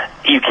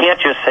 you can't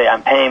just say,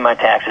 I'm paying my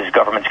taxes,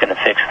 government's going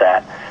to fix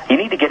that. You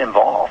need to get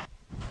involved.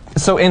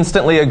 So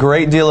instantly, a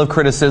great deal of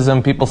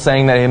criticism. People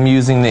saying that him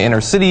using the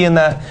inner city in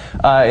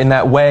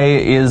that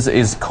way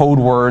is code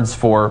words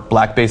for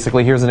black.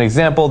 Basically, here's an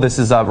example. This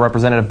is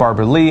Representative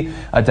Barbara Lee,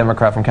 a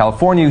Democrat from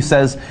California, who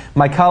says,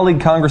 "My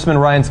colleague Congressman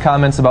Ryan's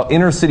comments about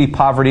inner city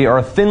poverty are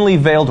a thinly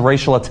veiled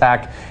racial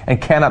attack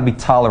and cannot be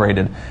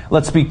tolerated.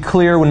 Let's be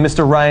clear. When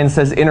Mr. Ryan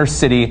says inner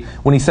city,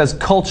 when he says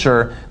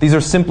culture, these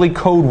are simply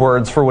code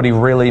words for what he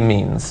really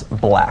means: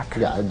 black."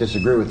 Yeah, I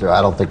disagree with her.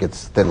 I don't think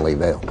it's thinly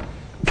veiled.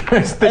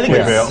 It's thinly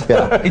veiled.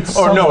 Yeah. It's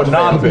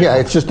non-veiled. Yeah,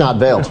 it's just not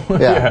veiled.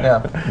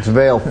 Yeah. It's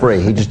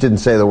veil-free. He just didn't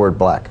say the word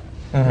black.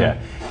 Mm-hmm.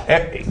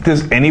 Yeah.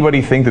 Does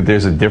anybody think that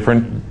there's a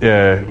different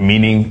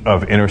meaning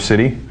of inner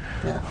city?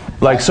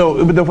 Yeah.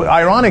 So the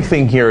ironic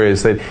thing here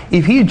is that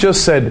if he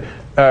just said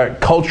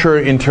culture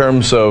in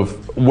terms of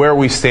where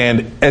we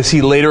stand, as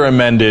he later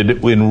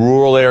amended in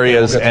rural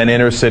areas and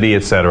inner city,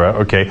 etc.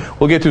 Okay,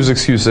 we'll get to his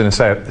excuse in a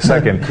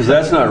second. Because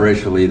that's not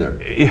racial either.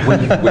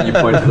 when you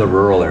point to the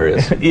rural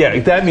areas. Yeah,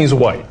 that means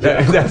white.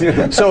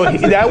 So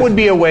that would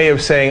be a way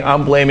of saying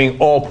I'm blaming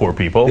all poor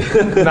people,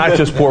 not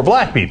just poor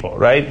black people,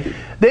 right?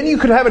 Then you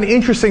could have an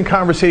interesting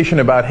conversation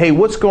about, hey,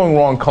 what's going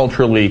wrong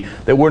culturally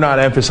that we're not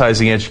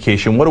emphasizing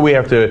education? What do we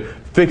have to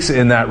fix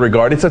in that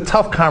regard? It's a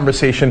tough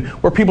conversation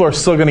where people are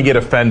still going to get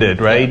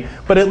offended, right?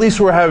 But at least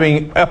we're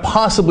having a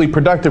possibly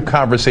productive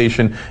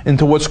conversation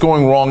into what's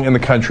going wrong in the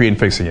country and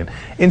fixing it.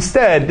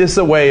 Instead, this is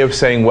a way of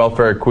saying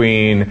welfare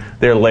queen,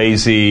 they're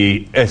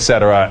lazy,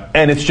 etc.,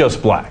 and it's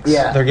just blacks.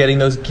 Yeah. They're getting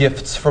those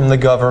gifts from the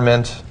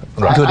government.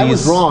 Right. I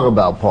was wrong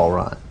about Paul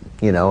Ryan,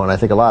 and I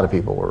think a lot of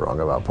people were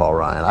wrong about Paul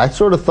Ryan. I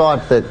sort of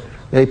thought that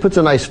he puts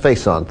a nice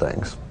face on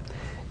things.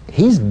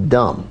 He's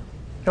dumb.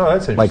 Oh,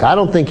 that's interesting. I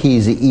don't think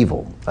he's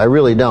evil. I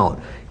really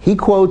don't. He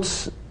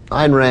quotes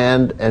Ayn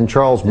Rand and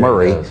Charles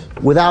Murray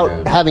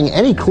without having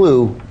any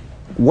clue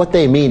what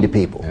they mean to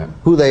people,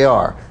 who they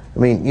are. I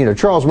mean,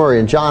 Charles Murray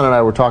and John and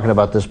I were talking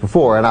about this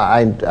before, and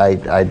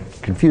I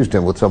confused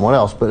him with someone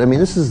else. But,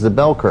 this is the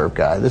bell curve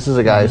guy. This is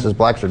a guy who says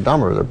blacks are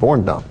dumber. They're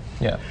born dumb.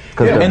 Yeah.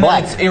 Because they're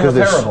black. It's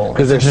irreparable.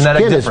 Because their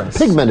genetic skin difference.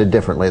 is pigmented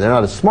differently. They're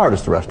not as smart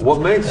as the rest of us.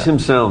 What makes him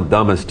sound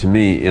dumbest to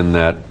me in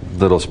that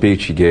little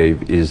speech he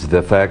gave is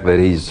the fact that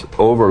he's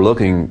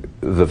overlooking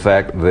the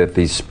fact that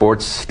these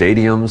sports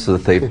stadiums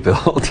that they've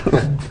built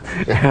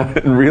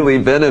haven't really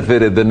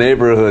benefited the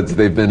neighborhoods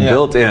they've been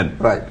built in.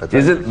 Right.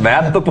 Isn't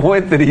that the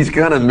point that he's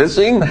kind of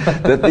missing?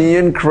 That the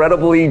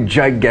incredibly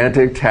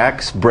gigantic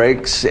tax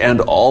breaks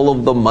and all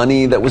of the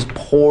money that was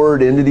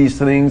poured into these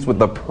things with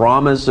the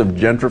promise of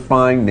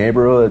gentrifying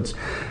neighborhoods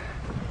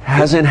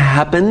hasn't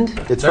happened.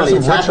 It's funny.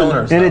 It's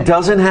happened. And it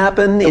doesn't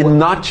happen in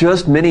not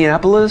just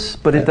Minneapolis,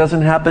 but it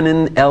doesn't happen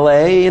in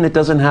L.A., and it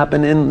doesn't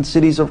happen in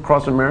cities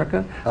across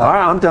America. All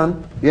right, I'm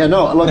done. Yeah,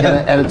 no, look,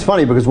 and it's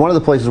funny because one of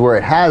the places where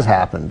it has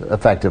happened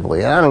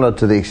effectively, and I don't know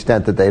to the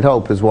extent that they'd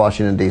hope, is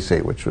Washington,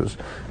 D.C., which was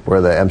where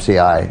the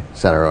MCI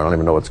Center, I don't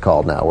even know what it's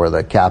called now, where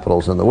the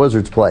Capitals and the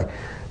Wizards play.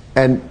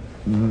 And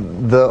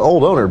the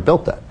old owner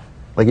built that.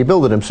 He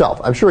built it himself.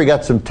 I'm sure he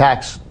got some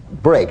tax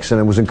breaks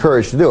and was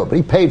encouraged to do it, but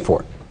he paid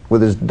for it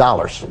with his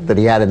dollars that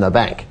he had in the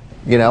bank,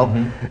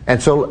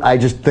 And so I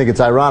just think it's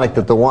ironic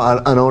that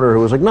an owner who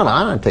was like, no,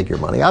 I don't take your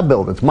money. I'll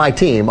build it. It's my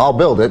team. I'll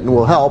build it and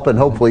we'll help and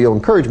hopefully you'll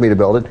encourage me to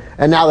build it.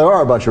 And now there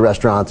are a bunch of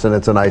restaurants and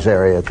it's a nice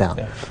area of town.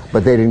 Yeah.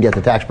 But they didn't get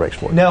the tax breaks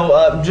for it.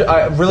 Now,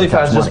 really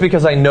fast, just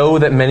because I know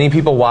that many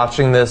people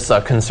watching this,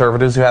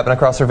 conservatives who happen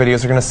across our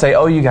videos, are going to say,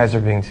 oh, you guys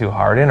are being too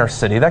hard. Inner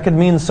city. That could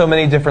mean so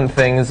many different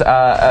things.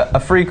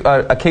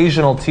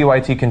 Occasional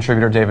TYT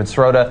contributor, David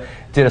Sirota,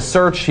 did a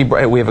search.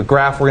 We have a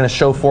graph we're going to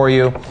show for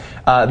you.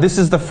 This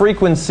is the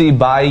frequency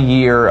by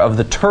year of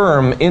the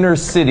term inner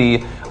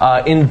city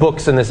in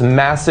books in this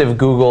massive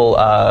Google,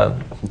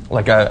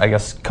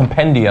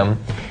 compendium.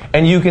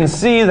 And you can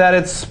see that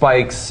it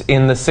spikes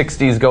in the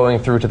 60s going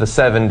through to the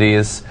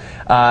 70s.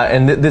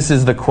 And this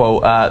is the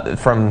quote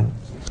from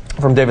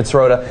David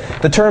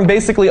Sirota. The term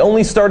basically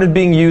only started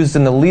being used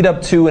in the lead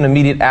up to and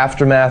immediate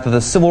aftermath of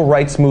the civil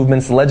rights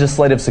movement's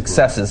legislative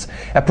successes,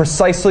 at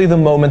precisely the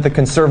moment the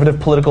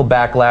conservative political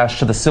backlash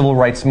to the civil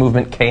rights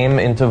movement came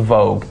into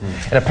vogue.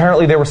 And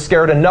apparently they were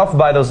scared enough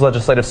by those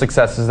legislative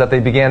successes that they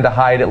began to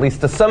hide, at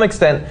least to some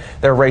extent,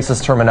 their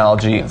racist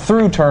terminology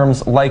through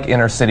terms like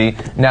inner city,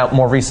 now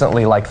more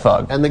recently like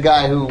thug. And the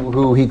guy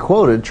who he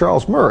quoted,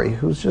 Charles Murray,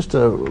 who's just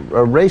a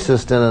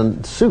racist in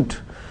a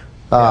suit.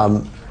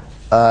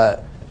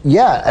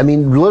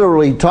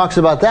 Literally talks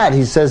about that.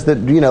 He says that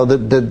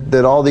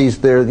that all these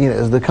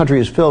the country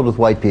is filled with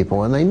white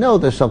people, and they know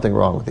there's something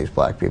wrong with these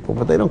black people,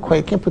 but they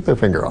can't put their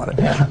finger on it.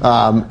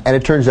 And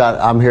it turns out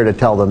I'm here to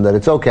tell them that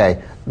it's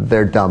okay.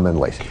 they're dumb and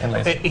lazy.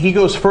 He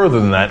goes further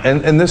than that,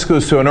 and this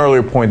goes to an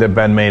earlier point that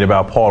Ben made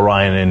about Paul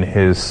Ryan and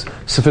his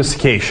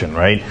sophistication,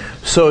 right?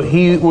 So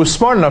he was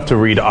smart enough to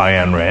read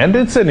Ayn Rand.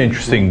 It's an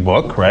interesting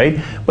book, right?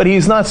 But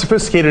he's not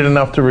sophisticated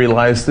enough to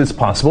realize its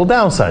possible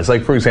downsides.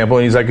 Like, for example,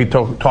 he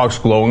talks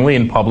glowingly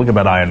in public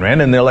about Ayn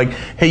Rand, and they're like,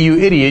 hey, you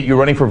idiot, you're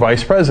running for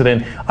vice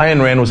president.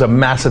 Ayn Rand was a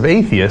massive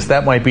atheist.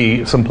 That might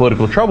be some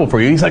political trouble for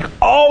you. He's like,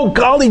 oh,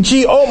 golly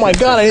gee, oh my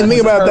God, I didn't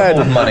think about that.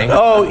 With money.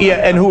 Oh,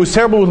 yeah, and who was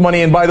terrible with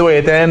money, and by the way,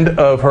 at the end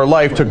of her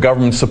life took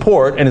government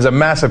support and is a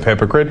massive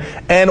hypocrite,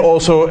 and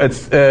also,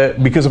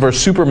 because of her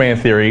Superman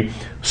theory,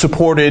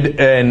 supported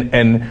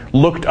and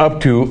looked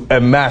up to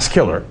a mass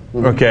killer.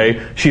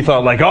 Okay, she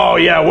thought like, oh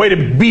yeah, way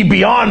to be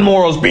beyond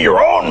morals, be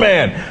your own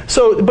man.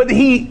 So, but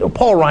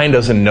Paul Ryan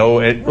doesn't know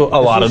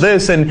a lot of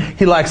this, and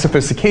he lacks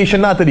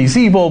sophistication. Not that he's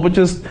evil, but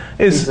just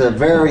he's a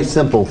very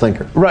simple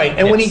thinker. Right,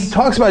 and when he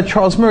talks about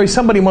Charles Murray,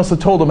 somebody must have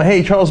told him,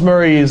 hey, Charles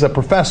Murray is a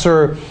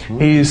professor.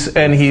 He's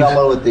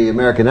fellow at the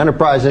American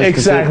Enterprise Institute.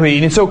 Exactly,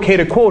 and it's okay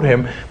to quote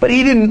him, but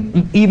he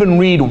didn't even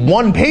read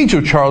one page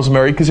of Charles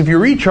Murray, because if you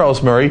read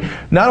Charles Murray,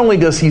 not only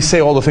does he say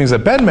all the things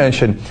that Ben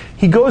mentioned,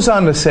 he goes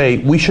on to say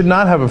we should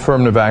not have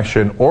affirmative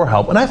action or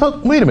help. And I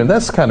thought, wait a minute,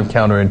 that's kind of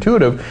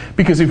counterintuitive,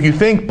 because if you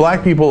think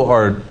black people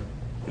are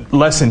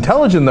less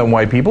intelligent than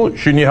white people,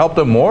 shouldn't you help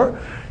them more?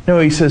 No,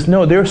 he says,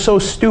 no, they're so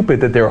stupid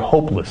that they're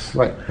hopeless.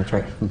 Right, that's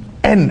right.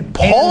 And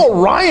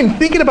Paul Ryan,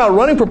 thinking about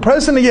running for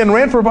president again,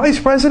 ran for vice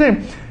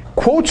president,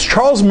 quotes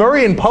Charles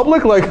Murray in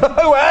public like,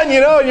 oh, and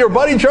you know, your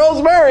buddy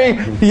Charles Murray.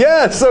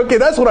 Yes, okay,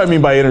 that's what I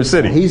mean by inner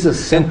city. He's a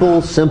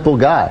simple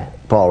guy.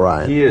 Paul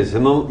Ryan. He is,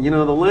 and the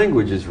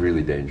language is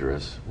really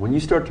dangerous. When you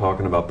start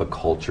talking about the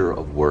culture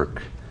of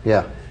work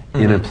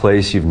in a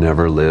place you've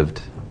never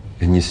lived,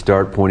 and you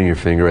start pointing your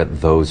finger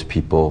at those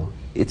people,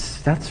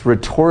 that's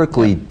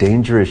rhetorically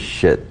dangerous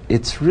shit.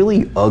 It's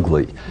really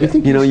ugly.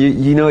 You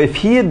know, if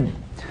he had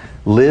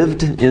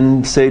lived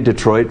in, say,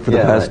 Detroit for the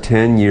past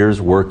 10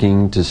 years,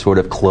 working to sort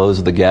of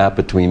close the gap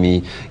between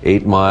the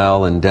 8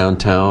 Mile and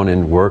downtown,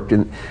 and worked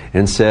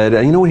and said,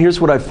 you know, here's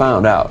what I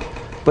found out.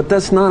 But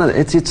that's not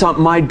it's on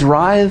my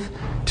drive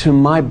to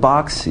my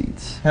box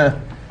seats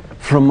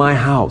from my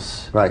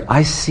house. Right.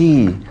 I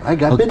see a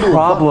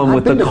problem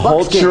with the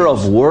culture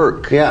of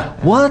work. Yeah.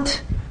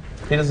 What?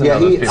 He doesn't know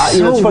those people.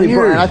 It's funny,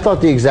 Brian, I thought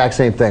the exact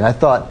same thing. I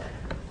thought,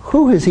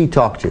 who has he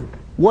talked to?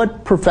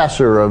 What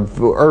professor of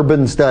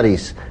urban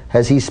studies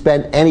has he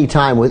spent any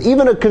time with?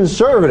 Even a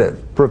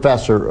conservative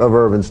professor of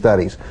urban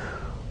studies.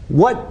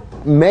 What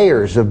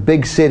mayors of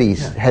big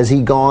cities has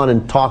he gone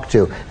and talked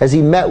to? Has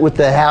he met with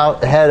the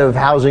head of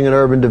housing and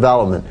urban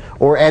development,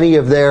 or any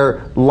of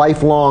their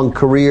lifelong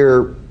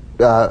career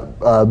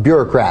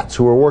bureaucrats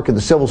who are working,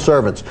 the civil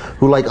servants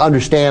who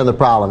understand the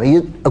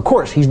problem? Of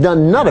course, he's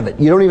done none of it.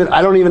 We don't need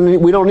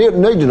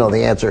to know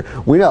the answer.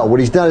 We know what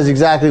he's done is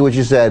exactly what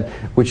you said,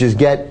 which is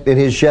get in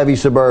his Chevy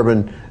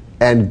Suburban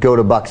and go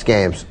to Bucks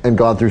games, and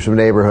gone through some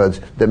neighborhoods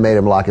that made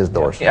him lock his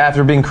doors.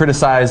 After being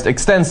criticized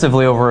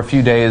extensively over a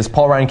few days,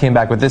 Paul Ryan came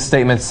back with this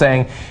statement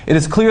saying, "It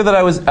is clear that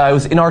I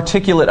was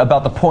inarticulate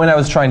about the point I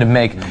was trying to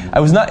make. I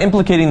was not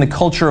implicating the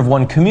culture of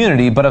one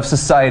community, but of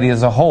society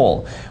as a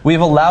whole. We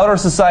have allowed our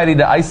society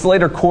to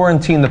isolate or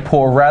quarantine the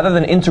poor rather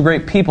than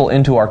integrate people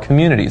into our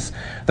communities.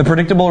 The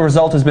predictable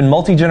result has been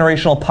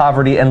multi-generational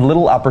poverty and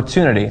little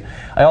opportunity.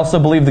 I also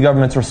believe the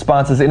government's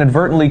response has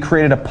inadvertently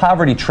created a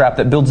poverty trap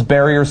that builds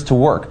barriers to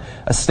work.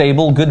 A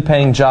stable,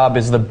 good-paying job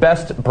is the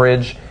best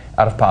bridge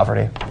out of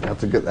poverty."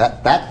 That's a good.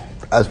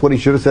 That's what he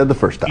should have said the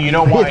first time. You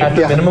know why? At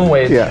the minimum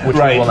wage, which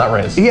we will not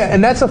raise. Yeah,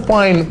 and that's a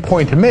fine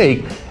point to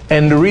make.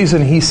 And the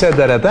reason he said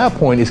that at that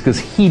point is because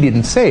he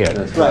didn't say it.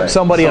 That's right.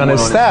 Somebody on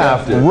his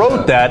staff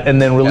wrote that and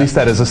then released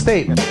that as a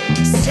statement.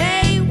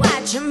 Say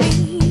what you mean.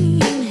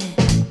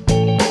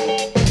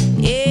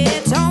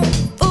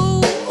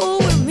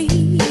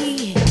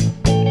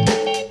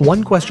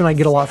 One question I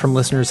get a lot from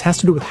listeners has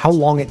to do with how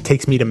long it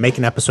takes me to make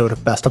an episode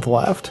of Best of the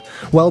Left.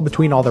 Well,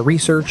 between all the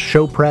research,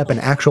 show prep,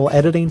 and actual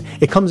editing,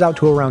 it comes out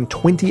to around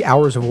 20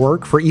 hours of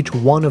work for each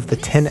one of the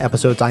 10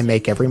 episodes I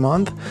make every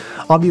month.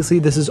 Obviously,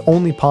 this is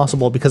only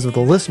possible because of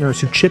the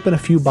listeners who chip in a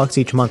few bucks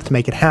each month to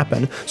make it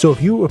happen, so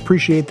if you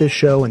appreciate this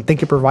show and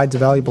think it provides a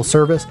valuable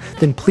service,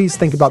 then please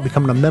think about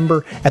becoming a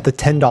member at the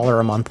 $10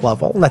 a month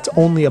level. That's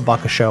only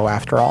 $1 a show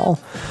after all.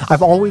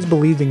 I've always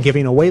believed in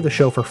giving away the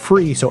show for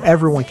free so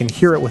everyone can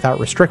hear it without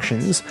restrictions.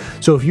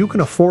 So if you can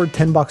afford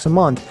 $10 a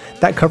month,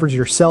 that covers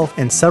yourself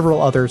and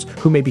several others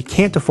who maybe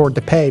can't afford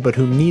to pay but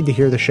who need to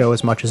hear the show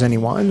as much as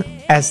anyone.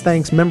 As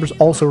thanks, members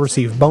also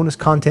receive bonus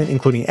content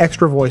including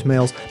extra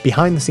voicemails,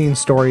 behind the scenes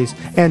stories,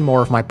 and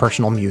more of my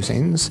personal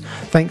musings.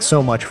 Thanks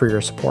so much for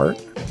your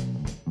support.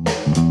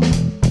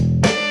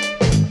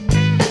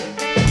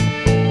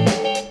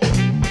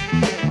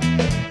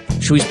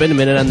 Should we spend a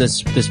minute on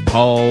this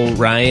Paul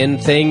Ryan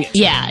thing?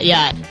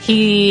 Yeah.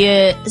 He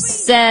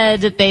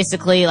said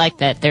basically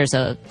that there's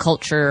a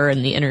culture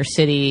in the inner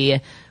city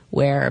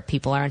where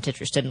people aren't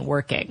interested in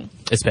working.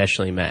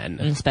 Especially men.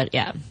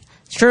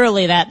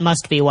 surely that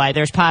must be why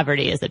there's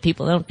poverty, is that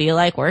people don't feel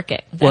like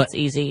working. That's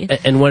easy.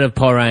 And one of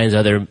Paul Ryan's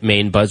other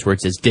main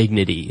buzzwords is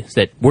dignity,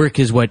 that work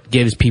is what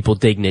gives people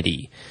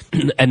dignity.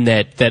 And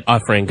that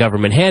offering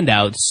government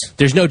handouts,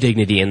 there's no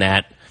dignity in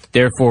that.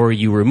 Therefore,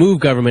 you remove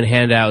government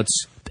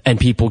handouts and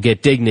people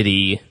get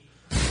dignity.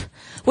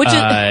 Which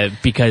is,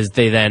 because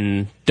they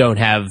then don't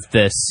have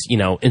this,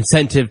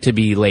 incentive to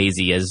be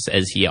lazy,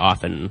 as he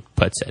often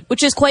puts it.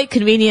 Which is quite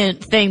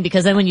convenient thing,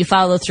 because then when you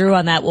follow through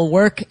on that,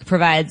 work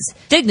provides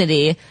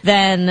dignity,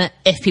 then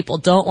if people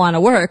don't want to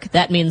work,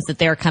 that means that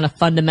they're kind of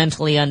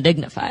fundamentally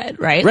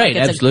undignified, right? Right,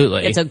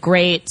 absolutely. It's a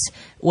great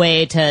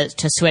way to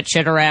switch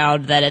it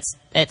around, that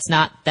it's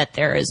not that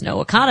there is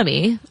no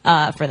economy,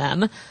 for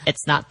them.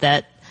 It's not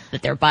that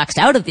they're boxed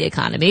out of the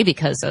economy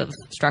because of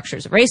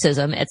structures of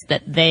racism. It's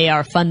that they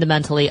are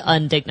fundamentally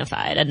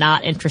undignified and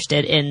not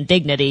interested in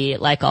dignity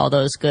like all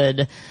those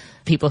good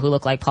people who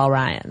look like Paul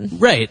Ryan.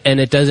 Right,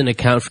 and it doesn't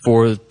account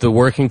for the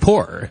working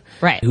poor.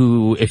 Right.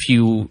 Who, if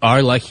you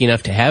are lucky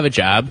enough to have a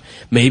job,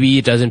 maybe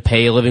it doesn't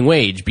pay a living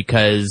wage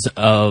because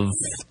of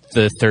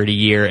the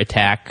 30-year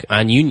attack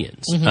on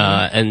unions. Mm-hmm.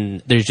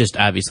 And there's just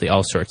obviously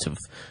all sorts of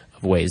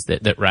ways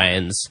that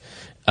Ryan's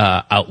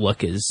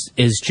outlook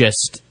is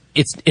just...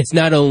 It's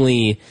not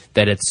only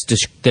that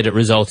that it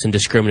results in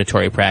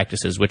discriminatory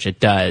practices, which it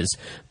does,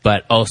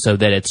 but also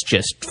that it's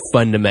just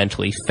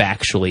fundamentally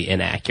factually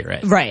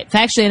inaccurate. Right,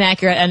 factually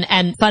inaccurate,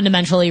 and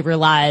fundamentally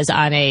relies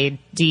on a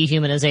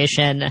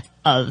dehumanization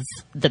of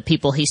the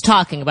people he's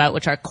talking about,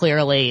 which are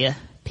clearly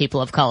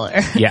people of color.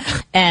 Yeah.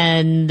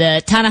 And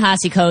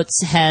Ta-Nehisi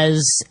Coates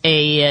has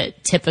a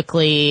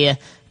typically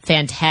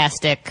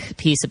fantastic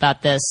piece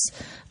about this,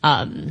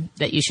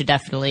 that you should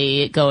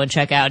definitely go and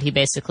check out. He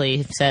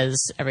basically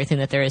says everything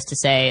that there is to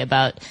say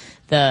about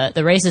the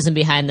racism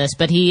behind this.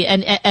 But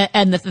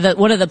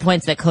one of the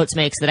points that Coates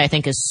makes that I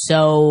think is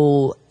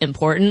so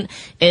important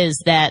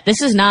is that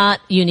this is not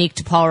unique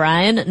to Paul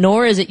Ryan,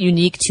 nor is it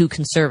unique to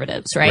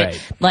conservatives,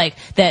 right? Like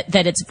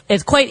that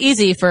it's quite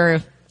easy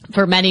for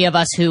many of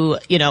us who,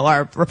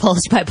 are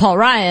repulsed by Paul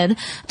Ryan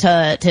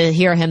to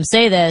hear him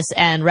say this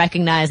and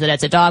recognize that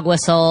it's a dog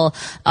whistle,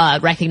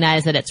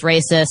 recognize that it's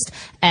racist,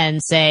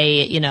 and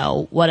say,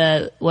 what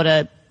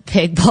a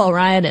pig Paul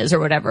Ryan is or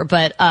whatever.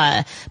 But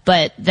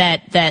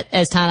that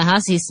as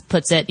Ta-Nehisi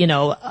puts it,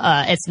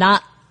 it's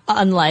not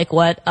unlike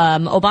what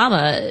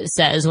Obama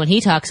says when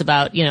he talks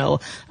about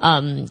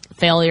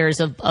failures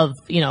of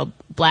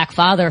black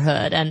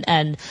fatherhood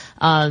and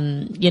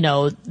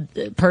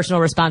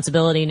personal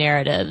responsibility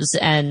narratives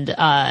and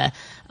the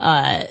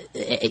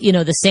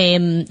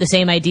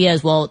same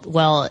ideas.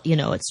 Well,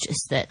 it's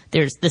just that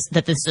this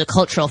is a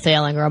cultural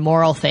failing or a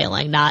moral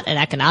failing, not an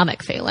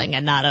economic failing,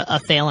 and not a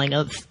failing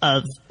of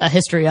a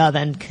history of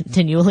and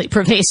continually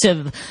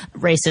pervasive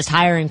racist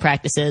hiring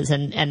practices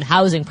and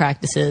housing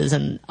practices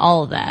and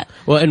all of that.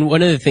 Well, and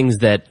one of the things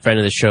that friend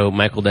of the show,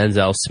 Michael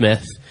Denzel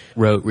Smith,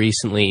 wrote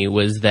recently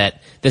was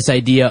that this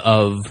idea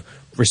of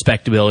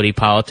respectability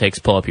politics,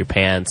 pull up your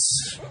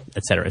pants,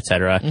 et cetera,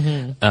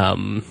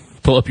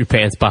 pull up your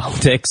pants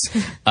politics,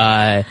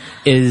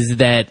 is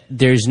that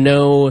there's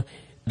no,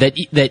 that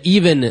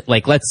even,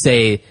 like, let's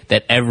say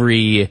that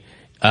every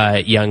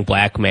young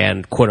black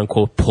man, quote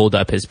unquote, pulled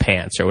up his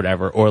pants or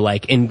whatever, or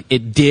like,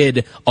 it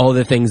did all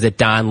the things that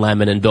Don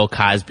Lemon and Bill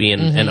Cosby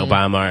and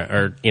Obama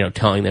are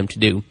telling them to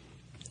do.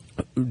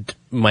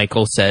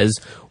 Michael says,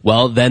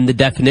 well, then the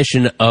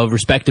definition of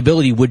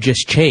respectability would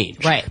just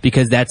change. Right.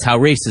 Because that's how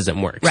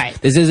racism works. Right.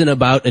 This isn't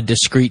about a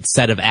discrete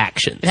set of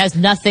actions. It has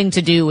nothing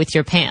to do with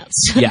your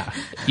pants.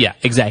 Yeah,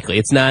 exactly.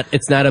 It's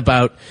not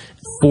about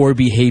 4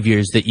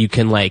 behaviors that you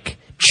can, like,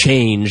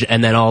 change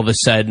and then all of a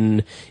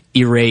sudden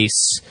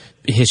erase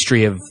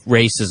history of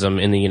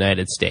racism in the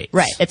United States.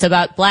 Right. It's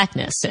about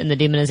blackness and the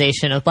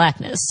demonization of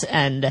blackness.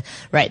 And,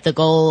 right, the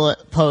goal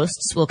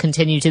posts will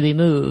continue to be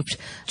moved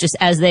just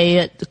as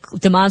they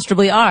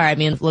demonstrably are. I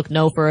mean, look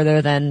no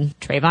further than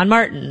Trayvon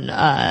Martin.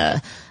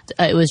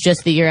 It was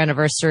just the year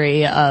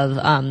anniversary of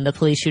the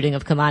police shooting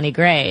of Kamani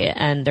Gray,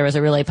 and there was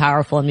a really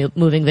powerful and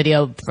moving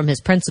video from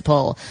his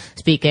principal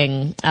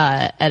speaking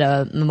at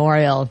a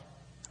memorial.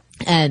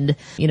 And,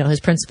 his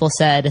principal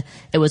said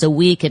it was a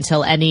week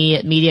until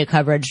any media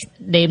coverage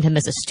named him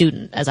as a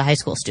student, as a high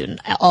school student.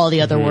 All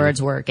the other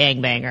words were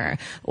gangbanger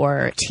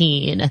or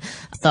teen,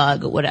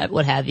 thug,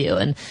 what have you.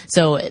 And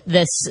so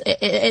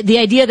the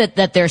idea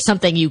that there's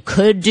something you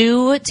could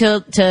do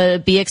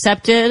to be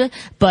accepted,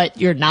 but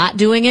you're not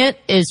doing it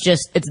is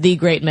it's the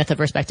great myth of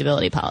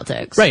respectability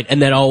politics. Right.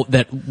 And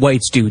that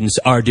white students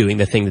are doing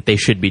the thing that they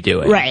should be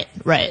doing.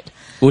 Right.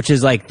 Which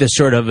is like the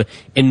sort of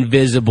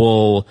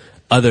invisible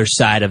other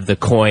side of the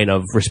coin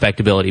of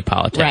respectability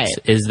politics, right,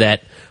 is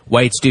that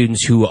white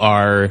students who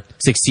are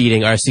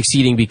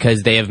succeeding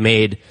because they have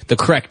made the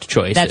correct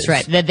choices. That's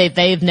right. That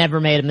they've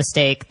never made a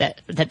mistake, that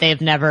they've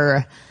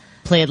never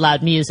played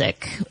loud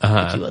music.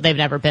 They've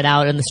never been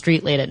out in the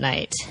streat late at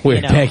night.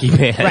 Wearing baggy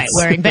pants. Right,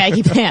 wearing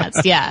baggy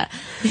pants. Yeah.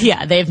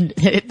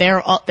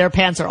 Their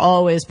pants are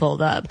always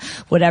pulled up,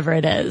 whatever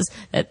it is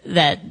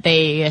that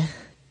they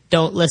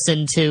don't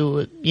listen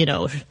to,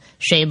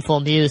 shameful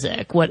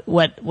music.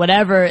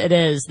 Whatever it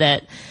is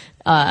that,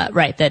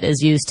 that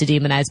is used to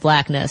demonize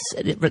blackness.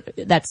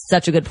 That's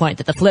such a good point,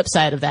 that the flip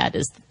side of that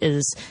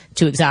is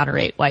to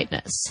exonerate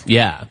whiteness.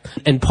 Yeah.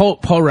 And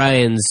Paul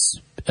Ryan's,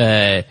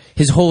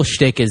 his whole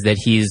shtick is that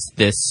he's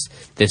this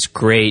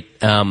great,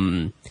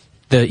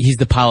 he's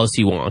the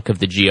policy wonk of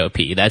the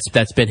GOP.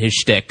 That's been his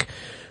shtick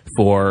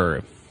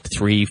for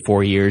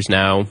 3-4 years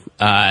now.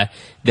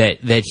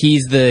 That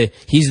he's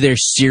their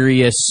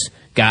serious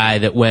guy,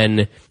 that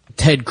when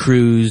Ted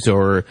Cruz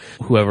or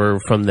whoever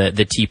from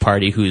the Tea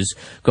Party who's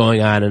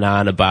going on and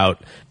on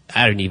about,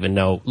 I don't even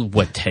know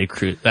what Ted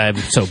Cruz, I'm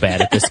so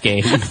bad at this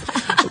game,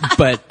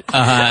 but,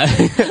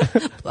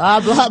 blah,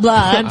 blah,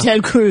 blah, I'm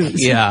Ted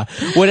Cruz. Yeah.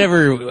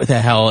 Whatever the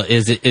hell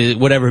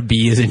whatever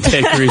bee is in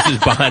Ted Cruz's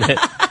bonnet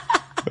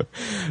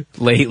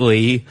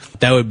lately,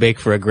 that would make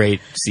for a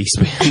great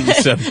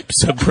C-SPAN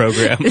sub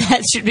program.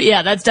 That should be,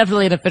 that's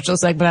definitely an official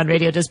segment on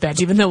Radio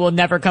Dispatch, even though we'll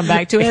never come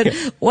back to it.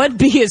 What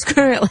bee is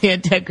currently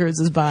in Ted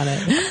Cruz's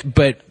bonnet?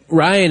 But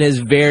Ryan has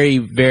very,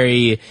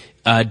 very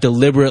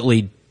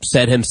deliberately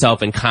set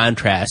himself in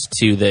contrast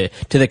to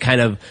the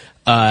kind of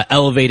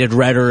elevated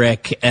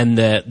rhetoric and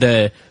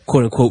the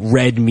quote unquote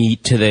red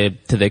meat to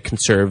the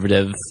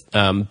conservative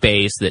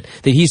base, that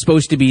he's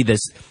supposed to be this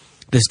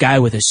guy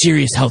with a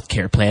serious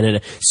healthcare plan and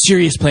a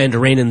serious plan to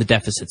rein in the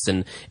deficits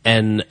and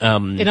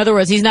in other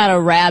words, he's not a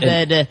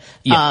rabid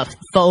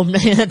foam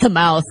at the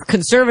mouth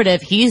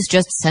conservative. He's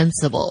just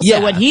sensible. Yeah.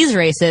 So when he's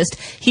racist,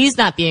 he's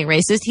not being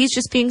racist. He's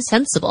just being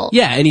sensible.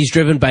 Yeah, and he's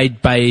driven by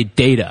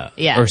data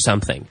or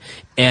something.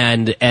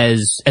 And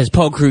as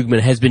Paul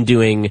Krugman has been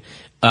doing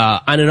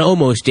on an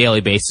almost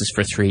daily basis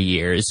for 3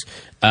 years,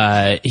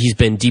 he's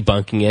been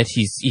debunking it.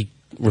 He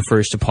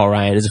refers to Paul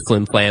Ryan as a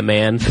flim-flam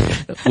man,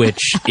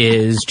 which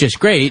is just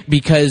great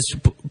because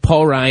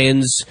Paul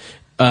Ryan's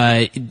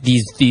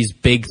these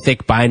big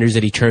thick binders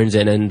that he turns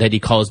in and that he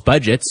calls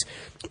budgets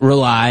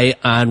rely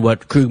on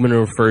what Krugman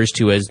refers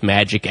to as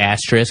magic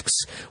asterisks,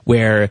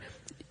 where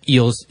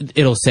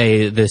it'll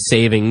say the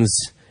savings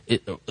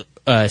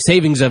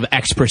of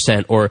X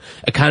percent, or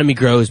economy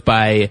grows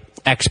by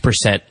X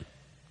percent.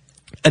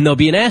 And there'll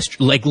be an asterisk,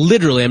 like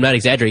literally, I'm not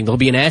exaggerating, there'll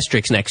be an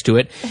asterisk next to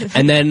it.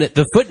 And then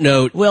the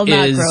footnote will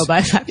not grow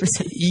by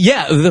 5%.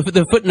 Yeah,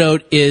 the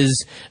footnote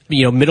is,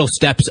 middle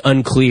steps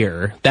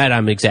unclear. That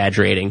I'm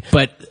exaggerating.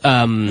 But,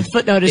 the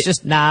footnote is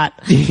just not.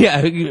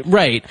 Yeah,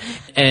 right.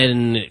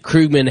 And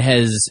Krugman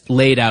has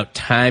laid out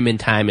time and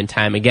time and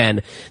time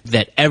again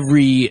that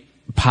every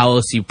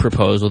policy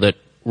proposal that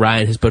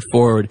Ryan has put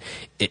forward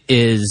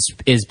is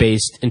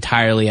based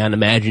entirely on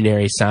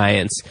imaginary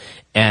science.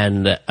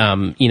 And,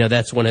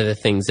 that's one of the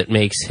things that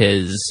makes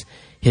his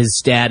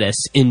status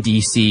in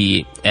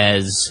DC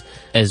as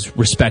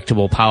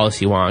respectable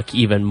policy wonk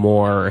even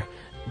more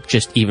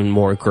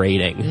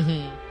grating.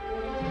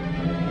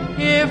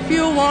 Mm-hmm. If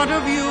you want to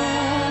view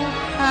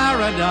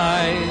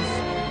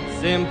paradise,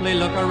 simply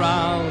look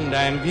around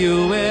and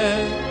view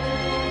it.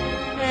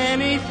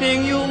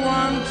 Anything you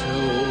want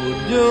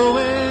to do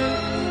it.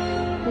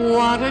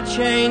 Want to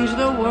change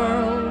the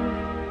world,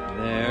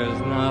 there's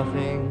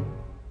nothing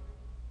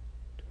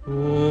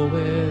to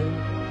it.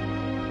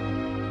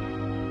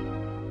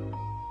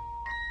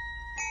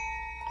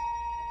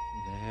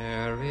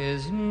 There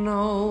is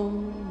no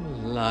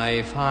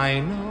life I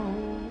know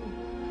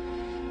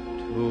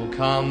to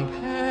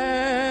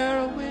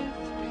compare with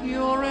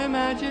pure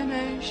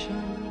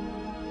imagination.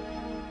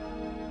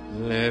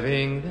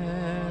 Living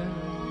there,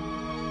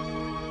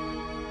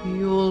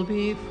 you'll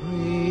be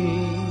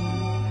free.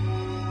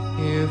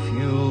 If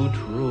you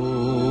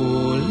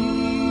truly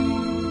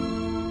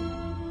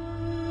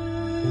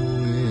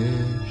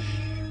wish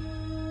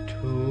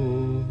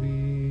to be.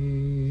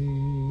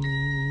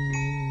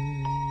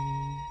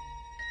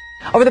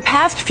 Over the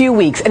past few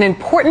weeks, an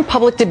important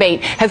public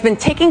debate has been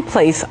taking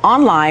place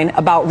online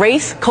about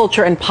race,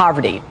 culture, and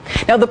poverty.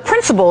 Now, the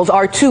principals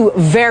are two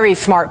very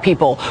smart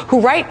people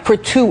who write for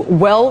two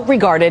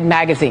well-regarded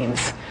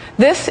magazines.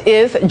 This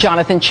is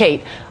Jonathan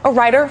Chait, a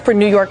writer for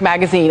New York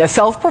Magazine, a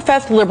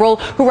self-professed liberal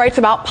who writes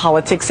about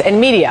politics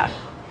and media.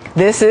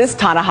 This is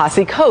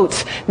Ta-Nehisi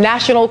Coates,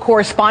 national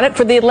correspondent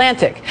for The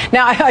Atlantic.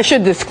 Now, I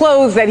should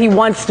disclose that he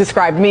once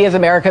described me as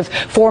America's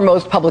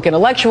foremost public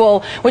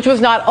intellectual, which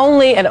was not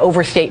only an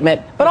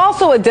overstatement, but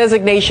also a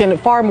designation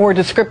far more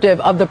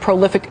descriptive of the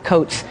prolific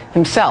Coates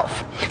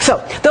himself. So,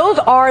 those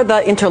are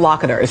the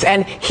interlocutors,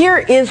 and here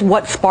is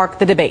what sparked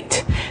the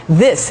debate.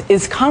 This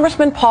is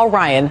Congressman Paul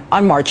Ryan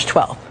on March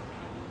 12th.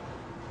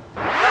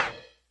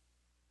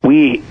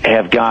 We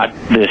have got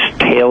this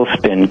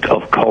tailspin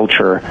of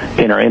culture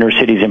in our inner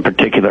cities in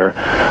particular,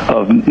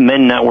 of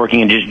men not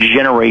working, and just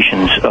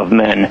generations of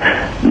men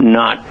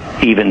not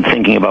even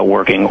thinking about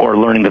working or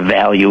learning the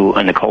value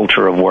and the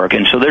culture of work.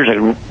 And so there's a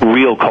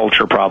real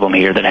culture problem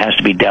here that has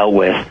to be dealt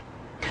with.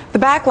 The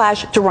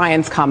backlash to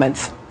Ryan's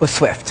comments was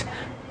swift.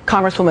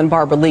 Congresswoman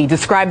Barbara Lee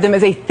described them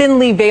as a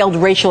thinly veiled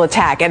racial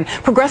attack, and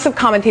progressive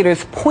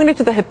commentators pointed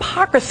to the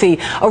hypocrisy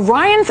of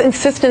Ryan's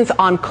insistence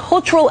on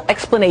cultural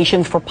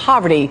explanations for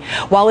poverty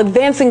while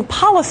advancing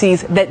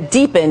policies that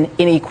deepen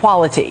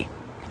inequality.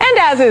 And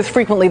as is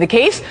frequently the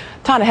case,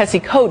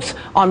 Ta-Nehisi Coates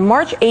on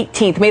March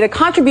 18th made a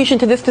contribution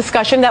to this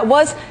discussion that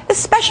was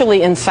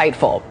especially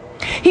insightful.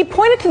 He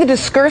pointed to the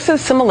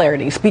discursive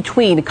similarities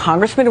between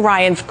Congressman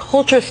Ryan's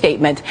culture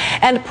statement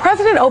and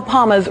President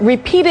Obama's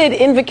repeated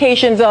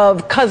invocations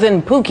of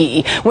Cousin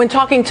Pookie when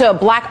talking to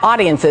black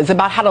audiences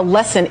about how to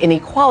lessen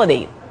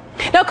inequality.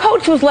 Now,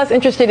 Coates was less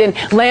interested in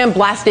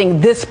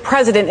lambasting this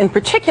president in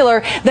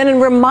particular than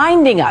in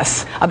reminding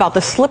us about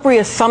the slippery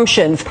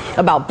assumptions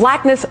about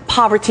blackness,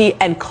 poverty,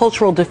 and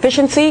cultural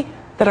deficiency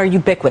that are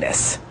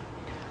ubiquitous.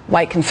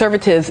 White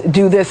conservatives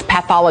do this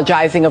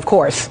pathologizing, of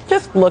course.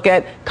 Just look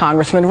at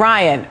Congressman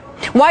Ryan.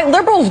 White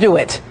liberals do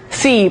it.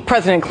 See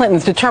President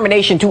Clinton's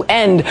determination to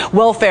end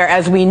welfare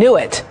as we knew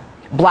it.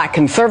 Black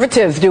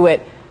conservatives do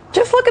it.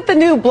 Just look at the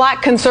new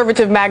black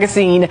conservative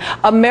magazine,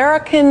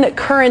 American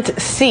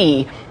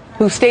Current-C,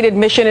 whose stated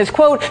mission is,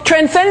 quote,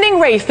 transcending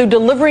race through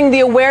delivering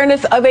the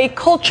awareness of a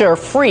culture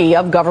free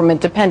of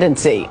government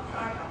dependency.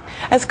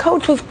 As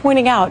Coates was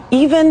pointing out,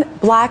 even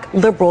black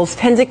liberals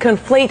tend to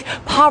conflate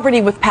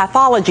poverty with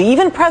pathology,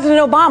 even President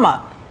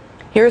Obama.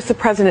 Here's the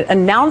president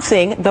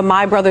announcing the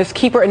My Brother's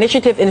Keeper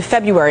initiative in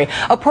February,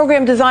 a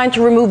program designed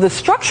to remove the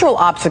structural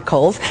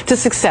obstacles to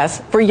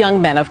success for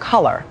young men of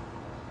color.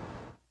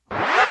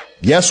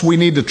 Yes, we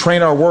need to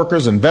train our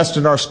workers, invest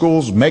in our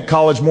schools, make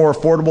college more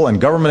affordable, and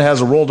government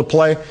has a role to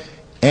play.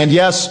 And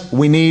yes,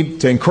 we need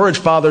to encourage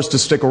fathers to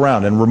stick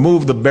around and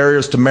remove the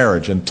barriers to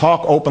marriage and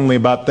talk openly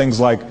about things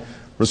like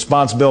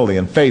responsibility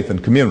and faith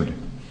and community.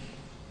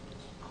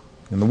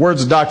 In the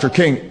words of Dr.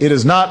 King, it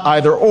is not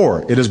either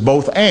or, it is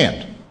both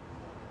and.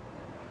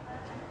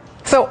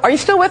 So, are you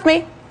still with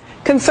me?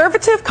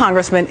 Conservative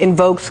congressman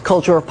invokes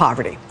culture of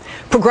poverty.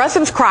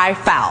 Progressives cry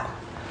foul.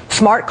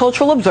 Smart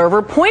cultural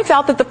observer points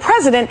out that the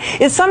president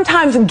is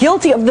sometimes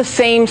guilty of the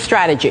same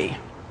strategy.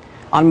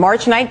 On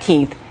March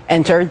 19th,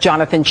 enter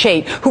Jonathan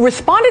Chait, who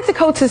responded to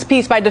Coates'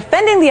 piece by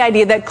defending the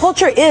idea that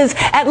culture is,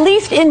 at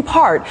least in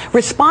part,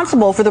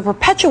 responsible for the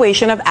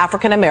perpetuation of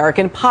African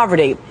American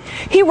poverty.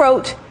 He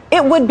wrote,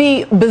 "It would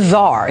be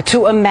bizarre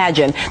to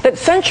imagine that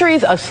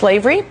centuries of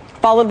slavery,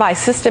 followed by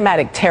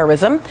systematic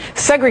terrorism,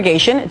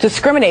 segregation,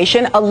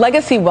 discrimination, a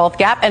legacy wealth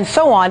gap, and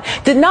so on,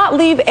 did not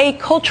leave a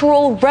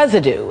cultural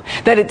residue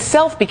that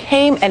itself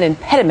became an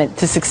impediment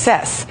to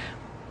success."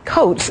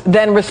 Coates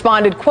then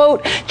responded,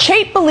 quote,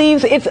 Chait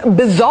believes it's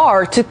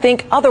bizarre to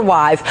think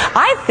otherwise.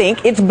 I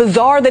think it's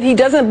bizarre that he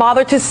doesn't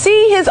bother to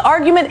see his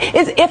argument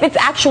as if it's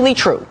actually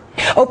true.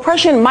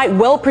 Oppression might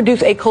well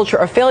produce a culture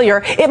of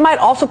failure. It might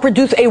also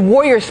produce a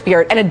warrior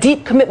spirit and a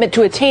deep commitment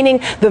to attaining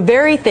the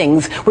very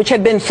things which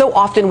had been so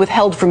often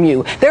withheld from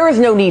you. There is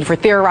no need for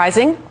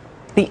theorizing.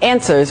 The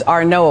answers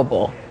are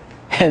knowable.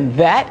 And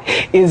that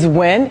is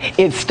when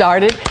it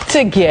started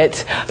to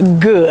get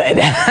good.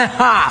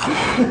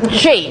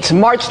 Chait,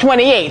 March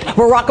 28th,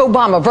 Barack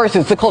Obama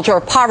versus the culture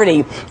of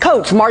poverty.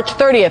 Coates, March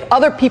 30th,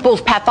 other people's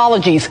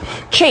pathologies.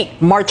 Chait,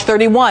 March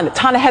 31,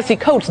 Ta-Nehisi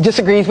Coates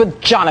disagrees with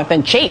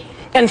Jonathan Chait.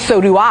 And so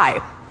do I.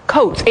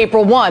 Coates,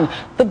 April 1,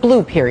 the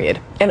blue period,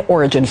 an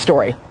origin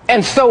story.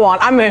 And so on.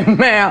 I mean,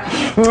 man,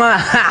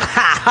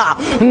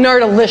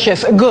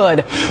 nerdalicious,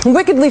 good.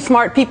 Wickedly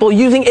smart people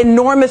using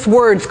enormous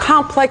words,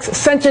 complex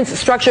sentence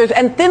structures,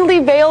 and thinly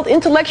veiled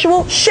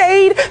intellectual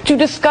shade to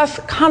discuss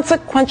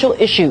consequential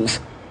issues.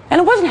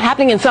 And it wasn't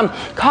happening in some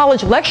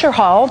college lecture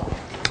hall.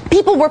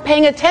 People were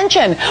paying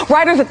attention.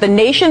 Writers at The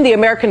Nation, The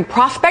American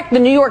Prospect, The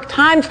New York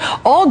Times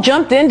all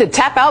jumped in to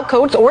tap out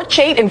Coates or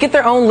Chait and get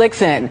their own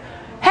licks in.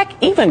 Heck,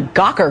 even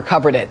Gawker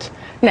covered it.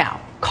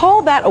 Now,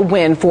 call that a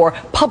win for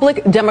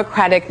public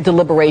democratic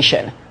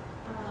deliberation.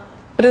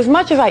 But as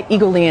much as I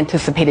eagerly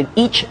anticipated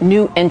each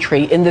new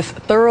entry in this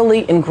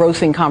thoroughly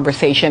engrossing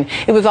conversation,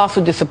 it was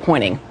also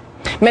disappointing.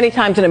 Many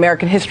times in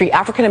American history,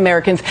 African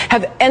Americans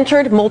have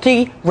entered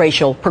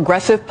multiracial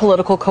progressive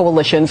political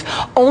coalitions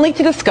only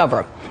to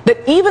discover that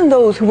even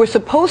those who were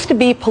supposed to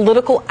be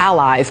political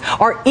allies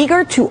are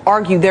eager to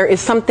argue there is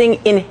something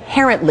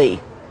inherently,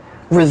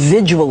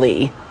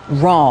 residually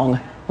wrong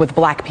with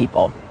black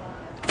people.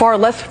 Far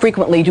less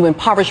frequently do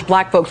impoverished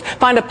black folks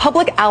find a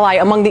public ally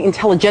among the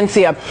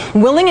intelligentsia,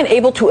 willing and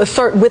able to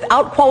assert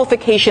without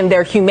qualification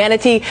their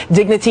humanity,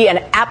 dignity,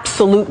 and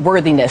absolute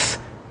worthiness.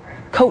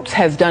 Coates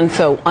has done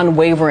so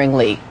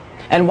unwaveringly,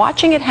 and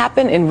watching it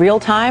happen in real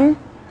time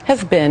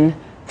has been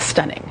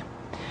stunning.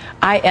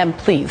 I am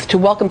pleased to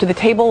welcome to the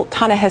table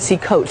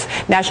Ta-Nehisi Coates,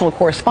 national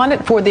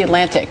correspondent for The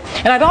Atlantic.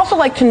 And I'd also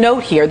like to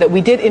note here that we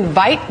did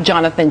invite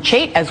Jonathan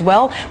Chait as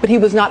well, but he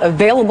was not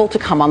available to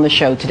come on the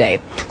show today.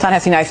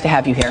 Ta-Nehisi, nice to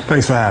have you here.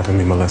 Thanks for having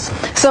me, Melissa.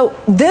 So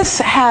this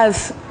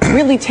has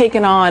really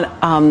taken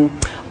on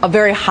a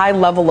very high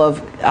level of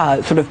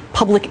sort of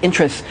public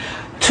interest.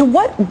 To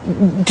what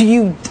do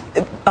you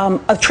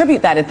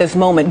attribute that at this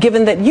moment,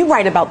 given that you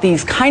write about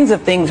these kinds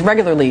of things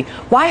regularly?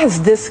 Why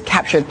has this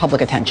captured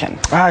public attention?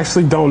 I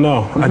actually don't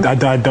know. I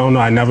don't know.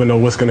 I never know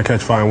what's going to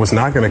catch fire and what's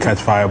not going to catch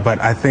fire. But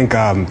I think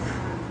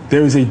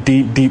there is a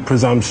deep, deep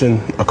presumption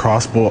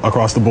across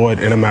the board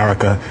in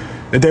America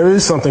that there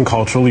is something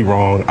culturally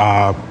wrong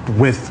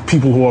with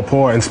people who are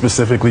poor, and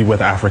specifically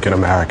with African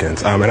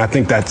Americans. And I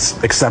think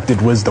that's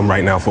accepted wisdom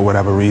right now for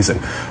whatever reason.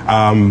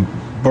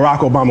 Barack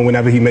Obama,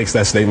 whenever he makes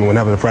that statement,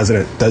 whenever the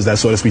president does that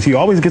sort of speech, he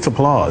always gets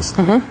applause.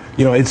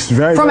 You know, it's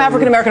very from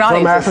African American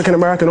audiences. From African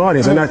American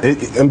audience,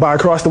 and by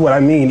across the board, I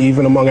mean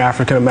even among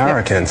African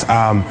Americans.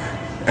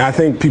 And I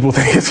think people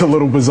think it's a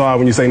little bizarre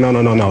when you say, no,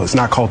 it's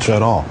not culture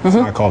at all. It's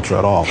not culture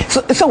at all.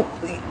 So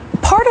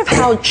part of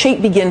how Chait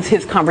begins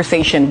his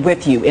conversation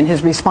with you in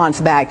his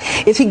response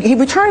back is he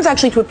returns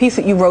actually to a piece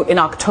that you wrote in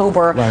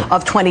October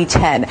of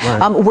 2010,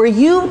 where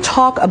you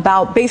talk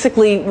about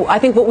basically, I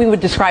think what we would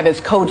describe as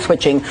code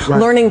switching,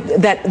 learning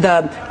that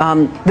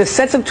the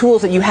sets of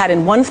tools that you had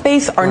in one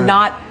space are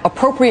not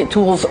appropriate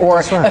tools or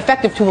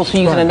effective tools to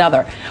use in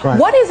another.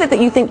 What is it that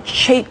you think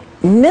Chait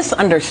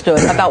misunderstood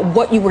about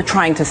what you were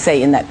trying to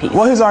say in that piece?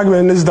 Well, his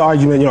argument, and this is the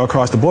argument,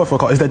 across the board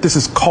is that this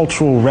is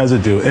cultural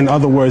residue. In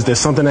other words,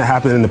 there's something that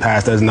happened in the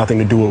past that has nothing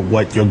to do with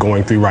what you're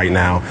going through right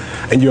now,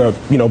 and you're,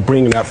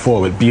 bringing that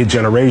forward, be it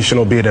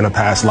generational, be it in a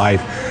past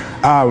life.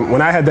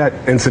 When I had that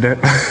incident,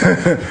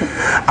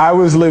 I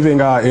was living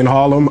in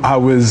Harlem. I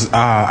was,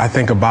 I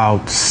think,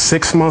 about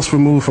 6 months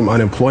removed from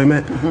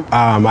unemployment.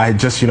 I had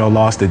just,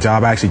 lost a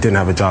job. I actually didn't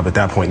have a job at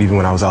that point, even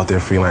when I was out there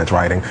freelance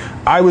writing.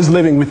 I was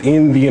living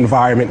within the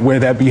environment where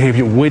that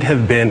behavior would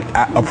have been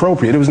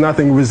appropriate. There was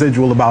nothing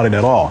residual about it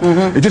at all.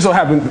 It just so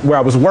happened where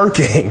I was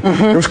working,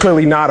 it was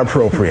clearly not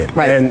appropriate.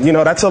 And,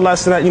 that's a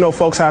lesson that,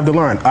 folks have to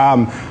learn.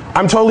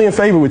 I'm totally in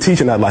favor with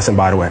teaching that lesson,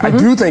 by the way. I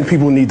do think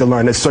people need to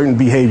learn that certain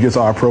behaviors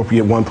are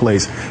appropriate one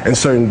place and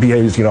certain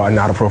behaviors, are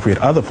not appropriate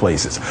other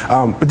places.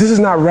 But this is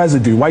not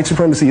residue. White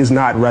supremacy is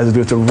not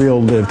residue. It's a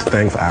real lived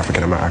thing for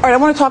African Americans. All right, I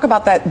want to talk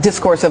about that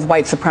discourse of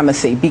white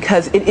supremacy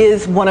because it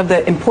is one of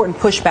the important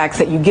pushbacks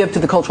that you give to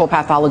the cultural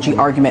pathology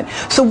argument.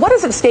 So what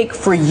is at stake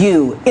for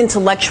you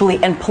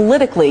intellectually and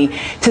politically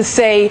to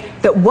say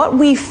that what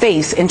we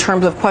face in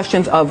terms of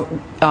questions of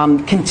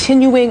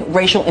continuing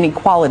racial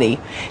inequality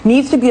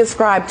needs to be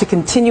ascribed to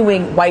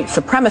continuing white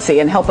supremacy,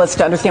 and help us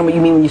to understand what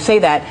you mean when you say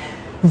that,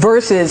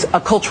 versus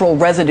a cultural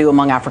residue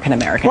among African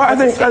Americans? Well, I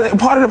think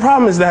part of the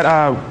problem is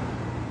that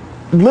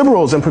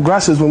liberals and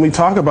progressives, when we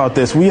talk about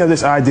this, we have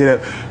this idea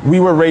that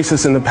we were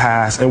racist in the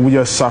past and we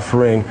are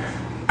suffering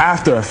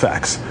after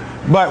effects.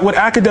 But what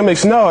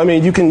academics know,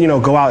 you can,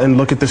 go out and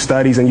look at the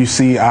studies and you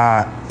see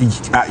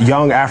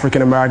young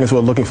African Americans who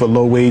are looking for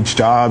low-wage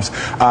jobs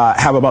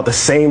have about the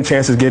same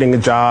chances getting a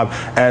job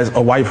as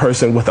a white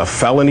person with a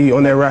felony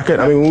on their record.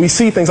 When we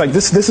see things like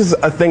this, this is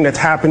a thing that's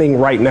happening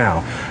right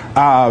now.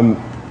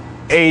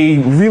 A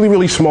really,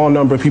 really small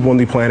number of people on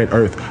the planet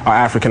Earth are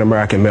African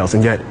American males,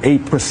 and yet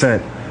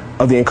 8%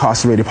 of the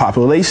incarcerated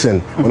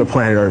population on the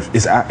planet Earth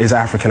is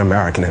African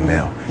American and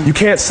male. You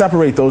can't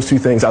separate those two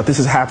things out. This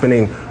is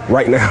happening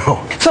right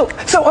now. So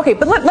okay,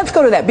 but let's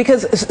go to that,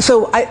 because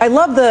I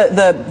love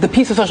the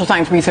piece of social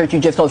science research you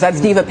just told us. That's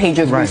Diva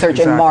Page's research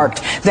in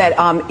Marked, that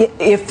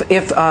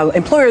if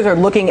employers are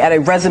looking at a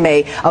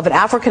resume of an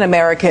African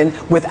American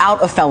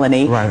without a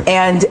felony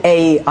and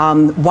a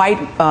white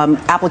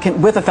applicant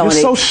with a felony.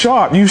 You're so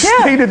sharp. You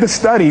stated the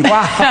study.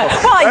 Wow.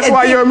 That's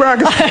why you're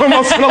America's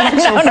most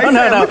intellectual.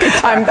 No.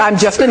 I'm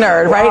just a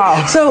nerd,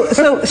 right? So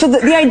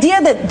the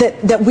idea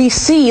that we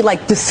see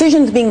like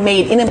decisions being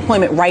made in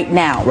employment right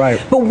now.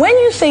 But when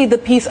you say the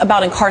piece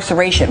about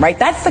incarceration, right?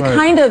 That's the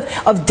kind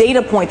of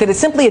data point that is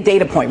simply a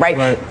data point,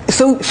 right?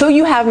 So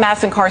you have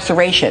mass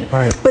incarceration.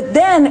 But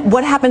then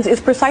what happens is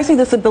precisely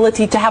this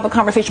ability to have a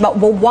conversation about,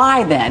 well,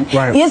 why then?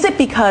 Is it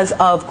because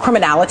of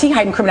criminality,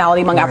 heightened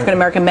criminality among African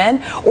American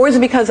men, or is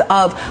it because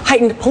of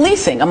heightened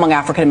policing among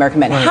African American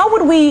men? How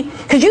would we,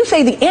 because you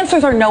say the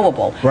answers are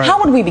knowable, how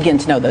would we begin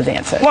to know those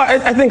answers? Well,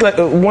 I think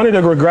one of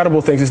the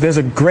regrettable things is there's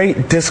a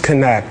great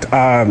disconnect.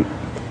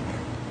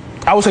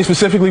 I would say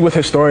specifically with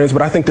historians,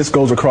 but I think this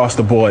goes across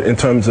the board in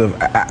terms of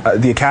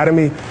the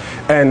academy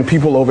and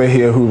people over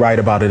here who write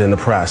about it in the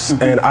press.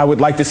 And I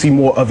would like to see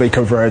more of a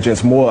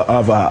convergence, more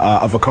of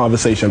a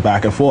conversation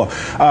back and forth.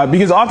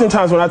 Because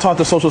oftentimes when I talk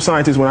to social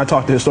scientists, when I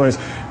talk to historians,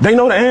 they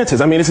know the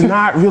answers. It's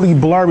not really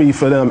blurry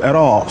for them at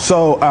all.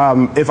 So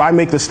if I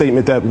make the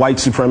statement that white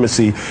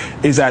supremacy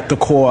is at the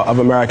core of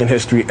American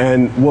history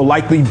and will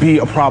likely be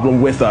a problem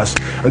with us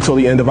until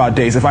the end of our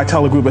days, if I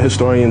tell a group of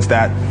historians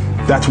that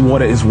that's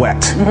water is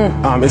wet.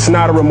 It's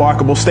not a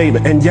remarkable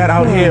statement. And yet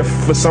out here,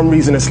 for some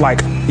reason, it's like,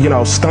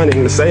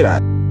 stunning to say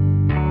that.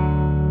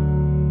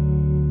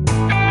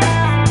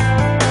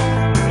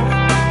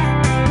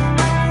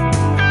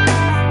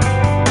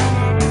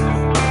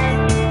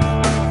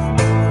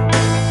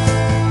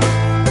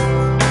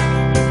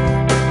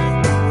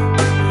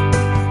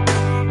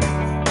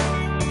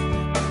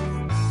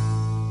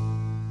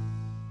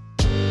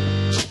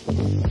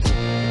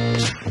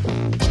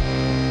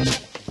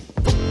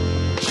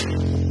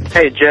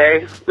 Hey,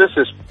 Jay. This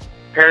is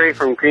Perry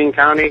from Greene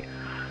County.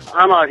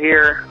 I'm out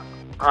here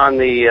on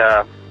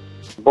the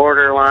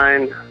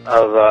borderline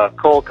of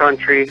coal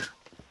country,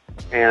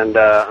 and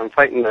I'm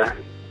fighting a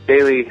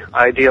daily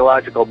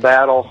ideological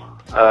battle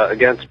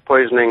against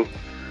poisoning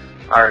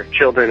our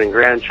children and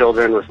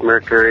grandchildren with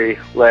mercury,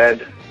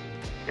 lead,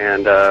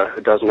 and a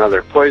dozen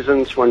other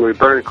poisons. When we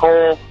burn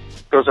coal,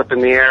 it goes up in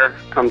the air,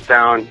 comes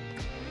down,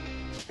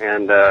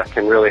 and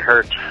can really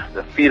hurt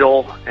the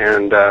fetal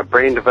and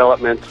brain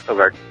development of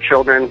our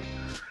children.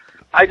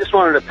 I just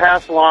wanted to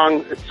pass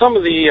along some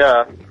of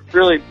the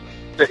really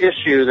the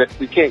issue that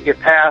we can't get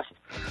past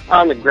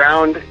on the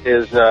ground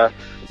is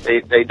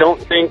they don't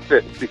think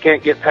that we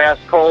can't get past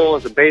coal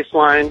as a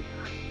baseline.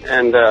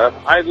 And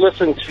I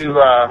listened to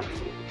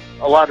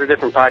a lot of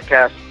different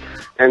podcasts,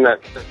 and the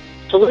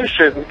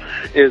solution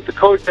is the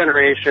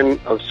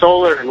cogeneration of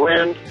solar and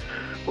wind,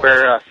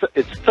 where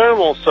it's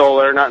thermal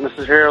solar, not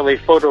necessarily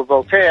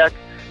photovoltaic.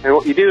 And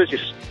what you do is you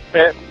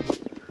spit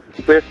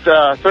with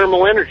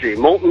thermal energy,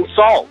 molten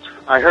salt.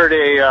 I heard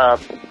a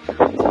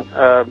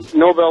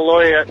Nobel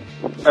laureate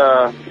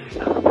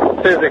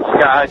physics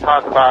guy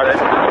talk about it,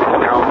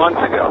 a month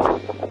ago,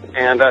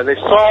 and they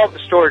solved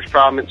the storage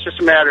problem. It's just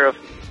a matter of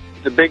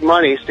the big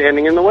money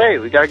standing in the way.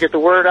 We got to get the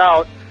word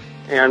out,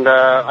 and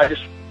I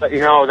just let you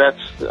know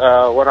that's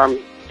what I'm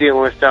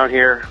dealing with down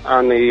here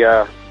on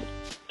the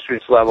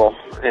grassroots level.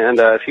 And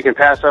if you can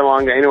pass that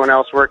along to anyone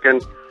else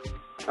working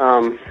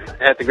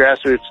at the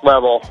grassroots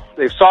level,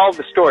 they've solved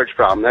the storage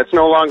problem. That's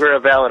no longer a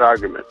valid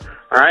argument.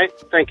 All right?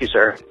 Thank you,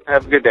 sir.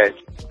 Have a good day.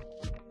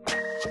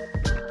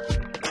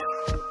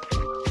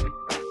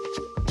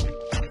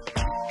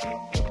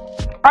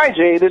 Hi,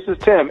 Jay. This is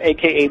Tim,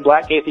 a.k.a.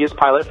 Black Atheist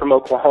Pilot from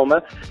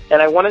Oklahoma,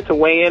 and I wanted to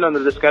weigh in on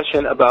the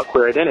discussion about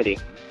queer identity.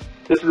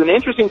 This is an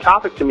interesting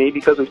topic to me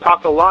because we've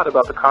talked a lot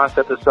about the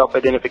concept of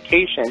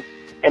self-identification,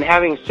 and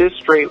having cis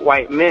straight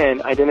white men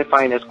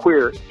identifying as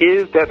queer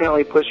is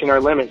definitely pushing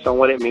our limits on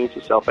what it means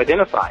to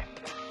self-identify.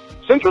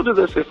 Central to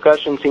this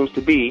discussion seems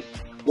to be,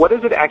 what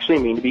does it actually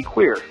mean to be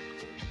queer?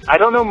 I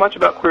don't know much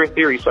about queer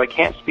theory, so I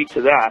can't speak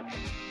to that,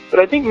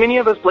 but I think many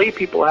of us lay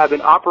people have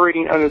been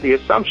operating under the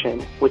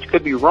assumption, which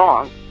could be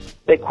wrong,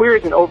 that queer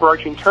is an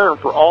overarching term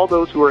for all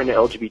those who are in the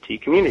LGBT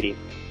community.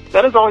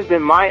 That has always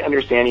been my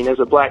understanding as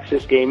a black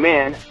cis gay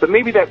man, but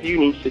maybe that view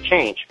needs to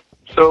change.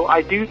 So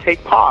I do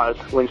take pause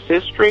when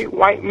cis straight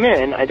white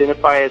men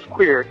identify as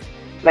queer,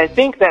 and I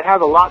think that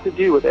has a lot to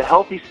do with a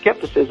healthy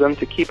skepticism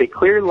to keep a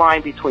clear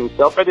line between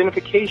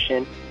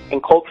self-identification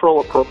and cultural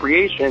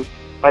appropriation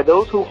by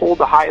those who hold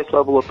the highest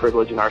level of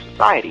privilege in our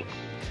society.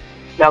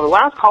 Now, the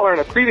last caller in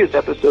a previous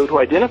episode who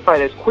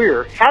identified as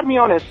queer had me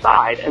on his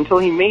side until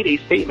he made a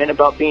statement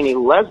about being a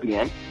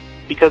lesbian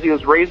because he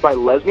was raised by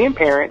lesbian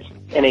parents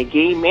and a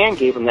gay man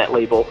gave him that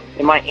label,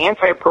 and my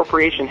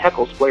anti-appropriation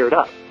heckles flared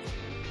up.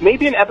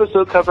 Maybe an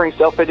episode covering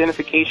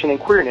self-identification and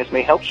queerness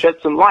may help shed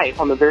some light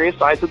on the various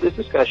sides of this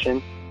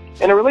discussion,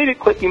 and a related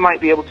clip you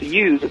might be able to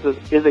use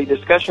is a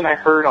discussion I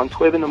heard on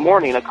TWIB in the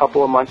Morning a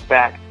couple of months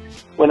back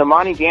when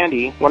Amani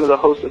Gandhi, one of the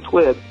hosts of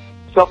TWIB,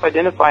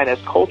 self-identified as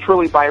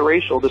culturally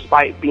biracial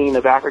despite being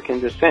of African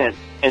descent,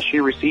 and she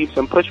received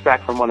some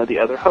pushback from one of the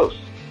other hosts.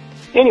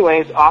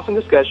 Anyways, awesome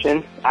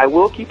discussion. I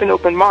will keep an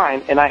open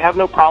mind, and I have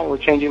no problem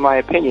with changing my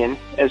opinion,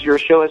 as your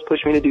show has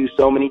pushed me to do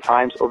so many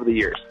times over the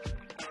years.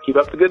 Keep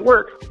up the good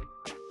work.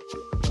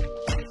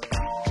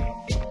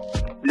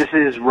 This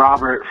is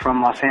Robert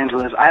from Los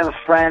Angeles. I have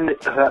a friend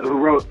who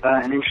wrote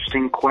an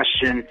interesting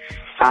question,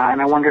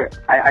 and I wonder,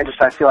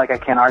 I feel like I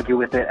can't argue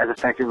with it as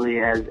effectively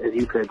as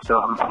you could, so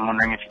I'm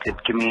wondering if you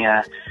could give me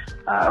a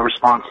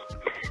response.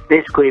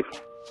 Basically,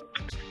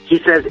 he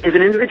says, if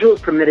an individual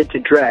is permitted to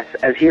dress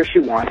as he or she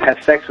wants,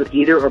 have sex with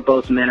either or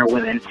both men or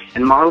women,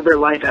 and model their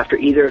life after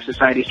either of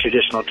society's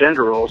traditional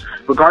gender roles,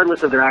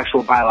 regardless of their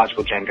actual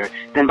biological gender,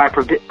 then by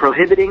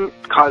prohibiting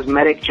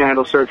cosmetic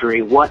genital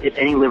surgery, what, if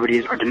any,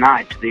 liberties are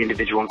denied to the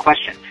individual in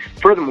question?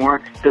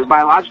 Furthermore, does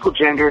biological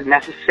gender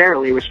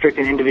necessarily restrict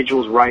an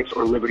individual's rights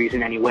or liberties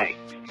in any way?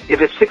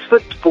 If a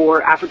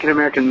 6'4"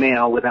 African-American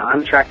male with an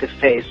unattractive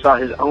face saw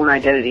his own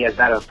identity as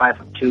that of a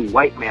 5'2"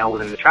 white male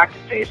with an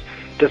attractive face,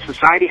 does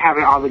society have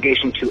an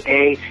obligation to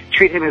A,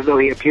 treat him as though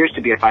he appears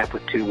to be a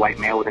 5'2" white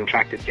male with an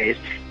attractive face,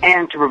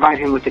 and to provide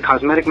him with the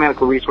cosmetic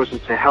medical resources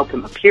to help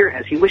him appear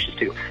as he wishes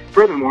to?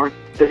 Furthermore,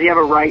 does he have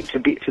a right to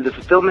the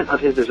fulfillment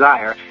of his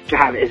desire to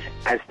have his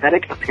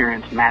aesthetic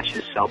appearance match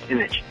his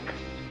self-image?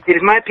 It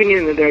is my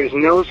opinion that there is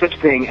no such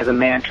thing as a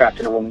man trapped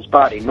in a woman's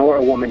body, nor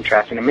a woman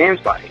trapped in a man's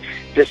body.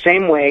 The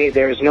same way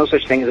there is no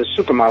such thing as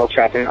a supermodel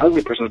trapped in an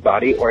ugly person's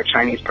body or a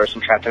Chinese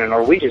person trapped in a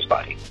Norwegian's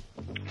body.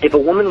 If a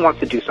woman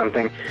wants to do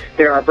something,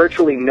 there are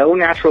virtually no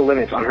natural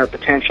limits on her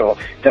potential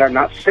that are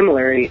not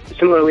similarly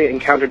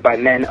encountered by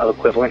men of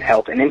equivalent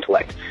health and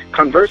intellect.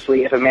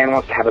 Conversely, if a man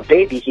wants to have a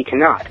baby, he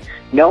cannot.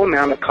 No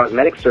amount of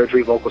cosmetic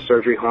surgery, vocal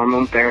surgery,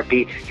 hormone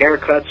therapy,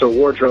 haircuts, or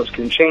wardrobes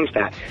can change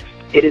that.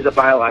 It is a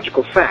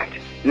biological fact.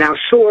 Now,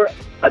 sure,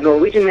 a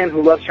Norwegian man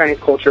who loves Chinese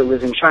culture,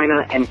 lives in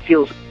China, and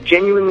feels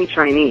genuinely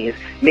Chinese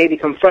may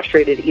become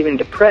frustrated, even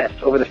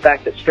depressed, over the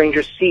fact that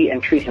strangers see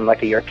and treat him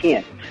like a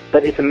European.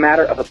 but it's a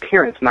matter of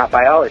appearance, not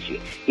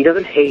biology. He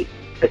doesn't hate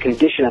the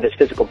condition of his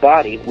physical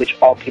body, which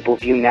all people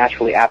view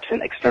naturally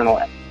absent external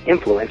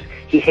influence.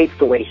 He hates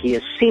the way he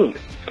is seen.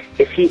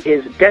 If he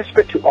is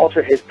desperate to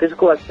alter his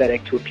physical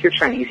aesthetic to appear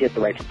Chinese, he has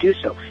the right to do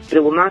so, but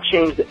it will not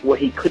change what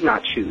he could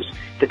not choose,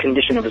 the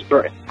condition of his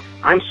birth.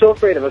 I'm so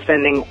afraid of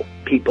offending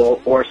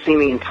people or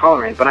seeming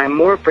intolerant, but I'm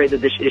more afraid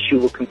that this issue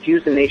will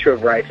confuse the nature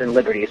of rights and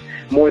liberties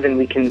more than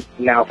we can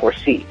now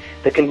foresee.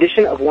 The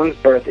condition of one's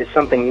birth is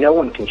something no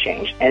one can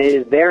change, and it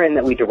is therein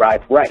that we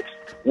derive rights.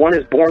 One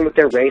is born with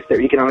their race, their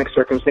economic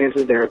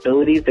circumstances, their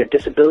abilities, their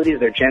disabilities,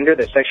 their gender,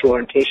 their sexual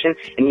orientation,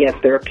 and yes,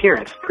 their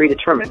appearance,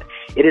 predetermined.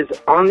 It is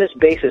on this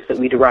basis that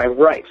we derive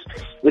rights.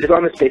 It is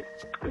on this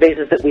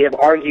basis that we have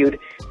argued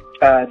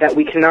that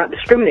we cannot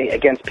discriminate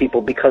against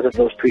people because of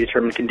those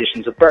predetermined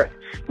conditions of birth.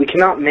 We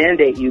cannot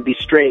mandate you be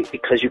straight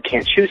because you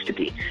can't choose to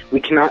be.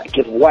 We cannot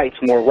give whites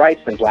more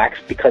rights than blacks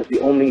because the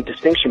only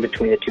distinction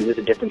between the two is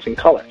a difference in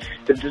color.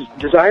 The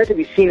desire to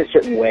be seen a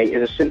certain way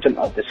is a symptom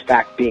of this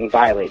fact being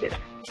violated.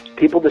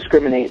 People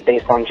discriminate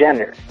based on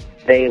gender.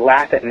 They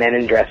laugh at men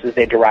in dresses,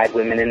 they deride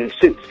women in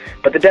suits.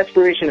 But the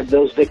desperation of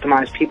those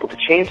victimized people to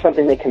change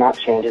something they cannot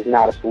change is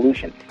not a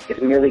solution.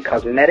 It's merely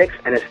cosmetics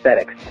and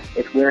aesthetics.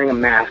 It's wearing a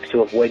mask to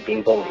avoid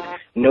being bullied.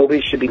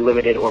 Nobody should be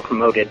limited or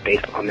promoted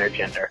based on their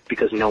gender,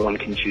 because no one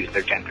can choose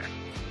their gender.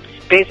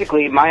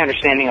 Basically, my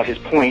understanding of his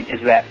point is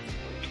that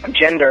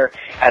gender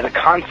as a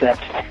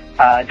concept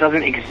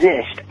doesn't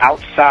exist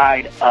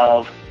outside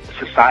of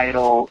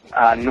societal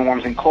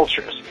norms and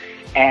cultures.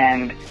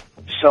 And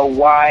so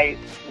why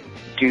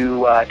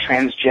do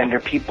transgender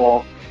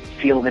people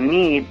feel the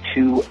need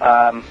to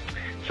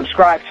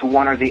subscribe to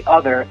one or the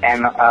other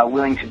and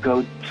willing to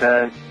go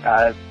to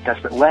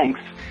desperate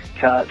lengths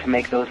to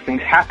make those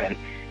things happen?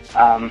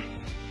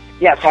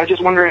 So I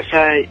just wonder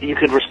if you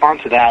could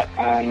respond to that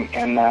and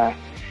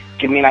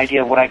give me an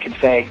idea of what I could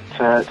say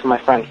to my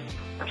friend.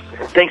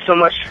 Thanks so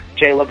much,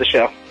 Jay. Love the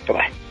show.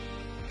 Bye-bye.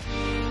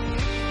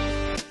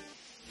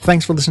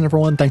 Thanks for listening,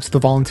 everyone. Thanks to the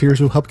volunteers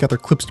who helped gather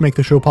clips to make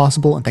the show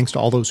possible, and thanks to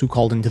all those who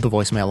called into the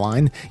voicemail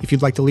line. If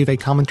you'd like to leave a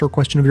comment or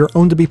question of your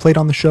own to be played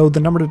on the show, the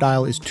number to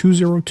dial is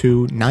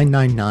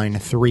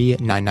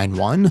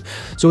 202-999-3991.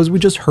 So as we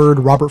just heard,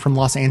 Robert from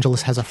Los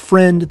Angeles has a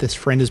friend. This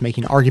friend is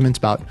making arguments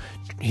about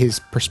his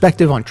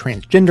perspective on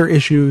transgender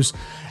issues,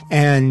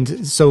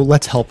 and so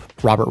let's help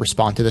Robert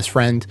respond to this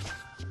friend.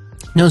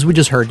 Now, as we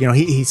just heard,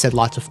 he said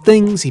lots of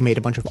things, he made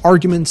a bunch of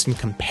arguments and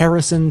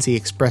comparisons, he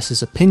expressed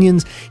his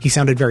opinions, he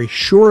sounded very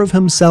sure of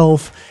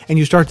himself, and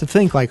you start to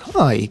think like,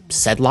 he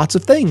said lots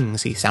of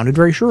things, he sounded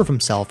very sure of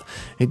himself,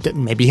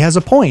 maybe he has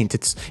a point,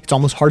 it's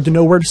almost hard to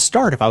know where to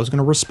start if I was going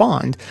to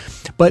respond.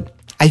 But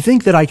I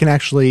think that I can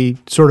actually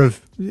sort of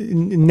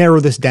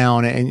narrow this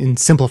down and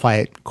simplify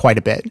it quite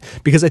a bit,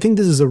 because I think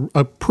this is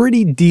a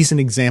pretty decent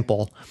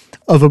example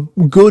of a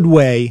good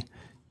way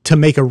to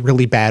make a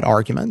really bad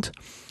argument.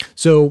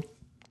 So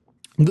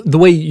the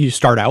way you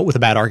start out with a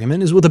bad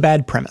argument is with a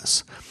bad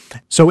premise.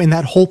 So in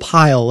that whole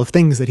pile of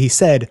things that he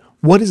said,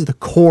 what is the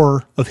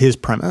core of his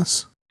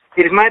premise?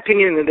 It is my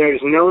opinion that there is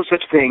no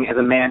such thing as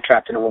a man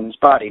trapped in a woman's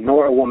body,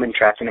 nor a woman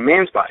trapped in a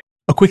man's body.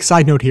 A quick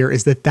side note here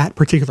is that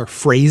particular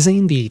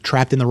phrasing, the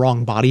trapped in the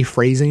wrong body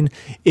phrasing,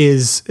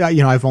 is,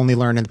 I've only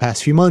learned in the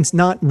past few months,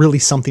 not really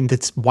something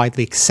that's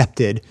widely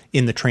accepted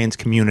in the trans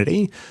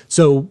community.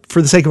 So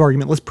for the sake of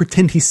argument, let's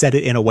pretend he said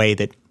it in a way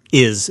that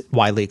is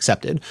widely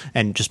accepted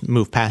and just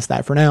move past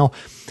that for now.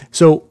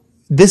 So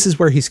this is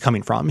where he's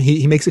coming from.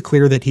 He makes it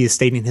clear that he is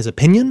stating his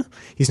opinion.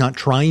 He's not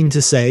trying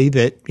to say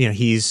that,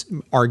 he's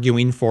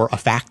arguing for a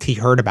fact he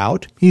heard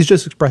about. He's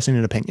just expressing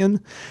an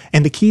opinion.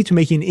 And the key to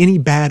making any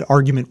bad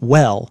argument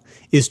well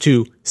is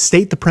to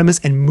state the premise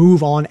and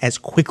move on as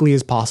quickly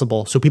as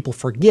possible so people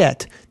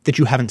forget that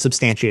you haven't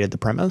substantiated the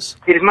premise.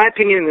 It is my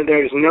opinion that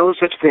there is no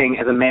such thing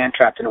as a man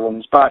trapped in a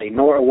woman's body,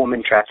 nor a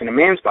woman trapped in a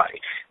man's body.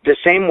 The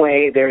same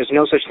way there is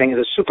no such thing as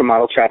a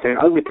supermodel trapped in an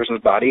ugly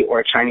person's body or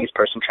a Chinese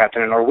person trapped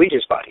in a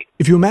Norwegian's body.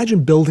 If you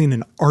imagine building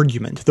an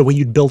argument the way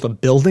you'd build a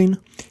building,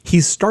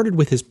 he's started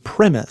with his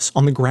premise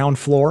on the ground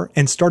floor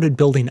and started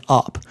building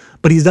up,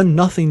 but he's done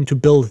nothing to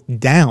build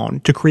down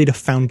to create a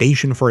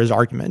foundation for his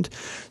argument.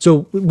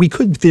 So we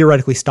could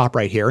theoretically stop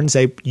right here and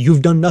say,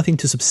 you've done nothing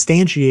to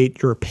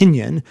substantiate your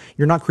opinion.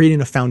 You're not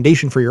creating a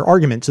foundation for your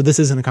argument, so this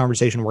isn't a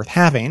conversation worth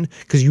having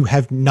because you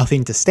have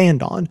nothing to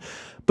stand on.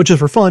 But just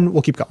for fun,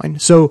 we'll keep going.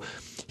 So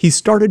he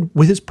started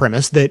with his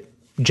premise that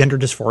gender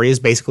dysphoria is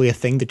basically a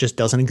thing that just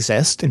doesn't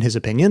exist, in his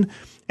opinion.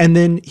 And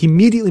then he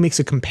immediately makes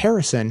a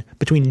comparison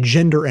between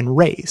gender and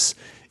race.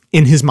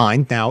 In his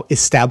mind now,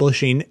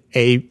 establishing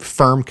a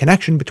firm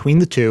connection between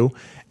the two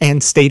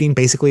and stating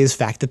basically as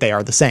fact that they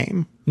are the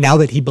same. Now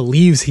that he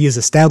believes he has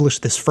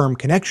established this firm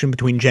connection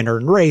between gender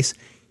and race,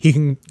 he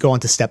can go on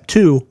to step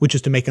 2, which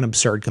is to make an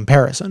absurd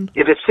comparison.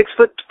 If a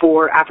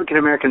 6'4"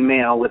 African-American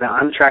male with an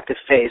unattractive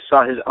face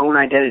saw his own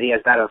identity as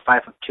that of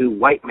a 5'2"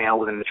 white male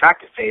with an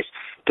attractive face,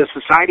 does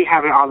society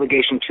have an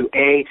obligation to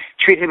A,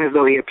 treat him as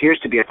though he appears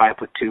to be a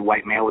 5'2"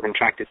 white male with an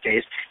attractive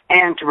face,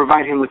 and to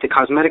provide him with the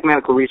cosmetic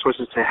medical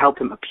resources to help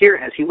him appear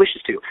as he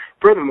wishes to?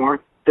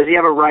 Furthermore, Does he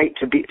have a right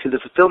to the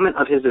fulfillment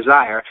of his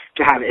desire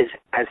to have his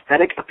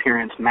aesthetic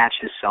appearance match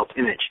his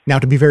self-image? Now,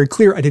 to be very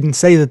clear, I didn't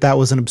say that that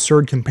was an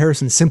absurd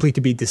comparison simply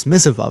to be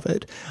dismissive of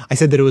it. I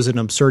said that it was an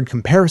absurd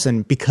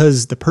comparison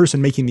because the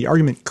person making the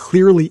argument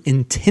clearly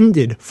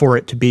intended for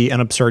it to be an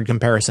absurd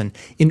comparison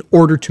in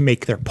order to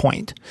make their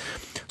point.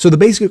 So the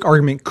basic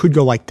argument could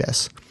go like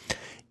this.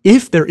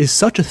 If there is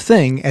such a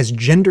thing as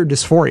gender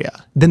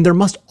dysphoria, then there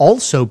must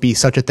also be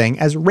such a thing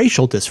as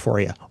racial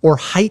dysphoria, or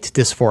height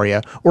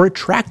dysphoria, or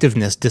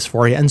attractiveness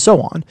dysphoria, and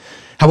so on.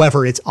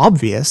 However, it's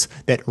obvious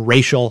that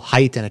racial,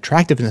 height, and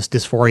attractiveness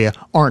dysphoria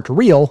aren't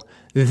real,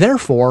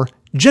 therefore,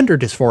 gender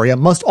dysphoria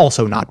must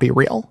also not be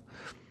real.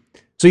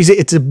 So you see,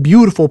 it's a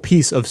beautiful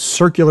piece of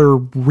circular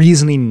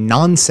reasoning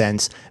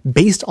nonsense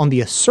based on the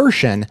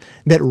assertion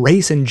that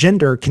race and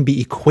gender can be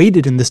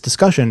equated in this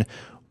discussion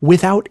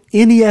without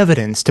any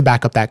evidence to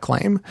back up that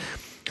claim.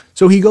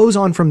 So he goes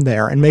on from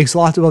there and makes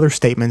lots of other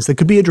statements that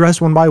could be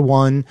addressed one by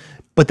one,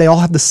 but they all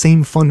have the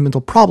same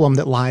fundamental problem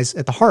that lies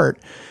at the heart,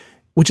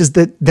 which is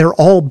that they're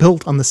all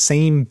built on the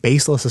same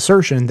baseless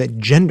assertion that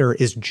gender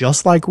is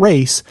just like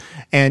race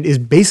and is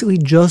basically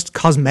just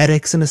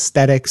cosmetics and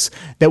aesthetics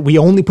that we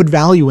only put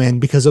value in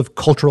because of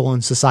cultural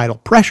and societal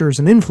pressures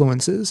and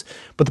influences.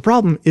 But the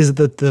problem is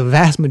that the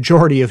vast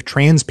majority of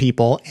trans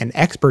people and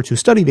experts who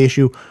study the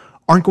issue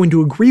aren't going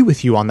to agree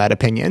with you on that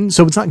opinion.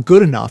 So it's not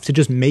good enough to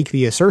just make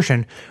the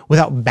assertion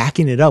without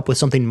backing it up with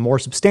something more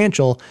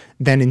substantial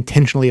than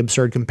intentionally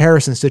absurd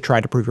comparisons to try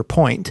to prove your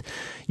point.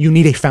 You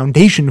need a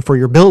foundation for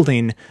your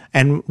building,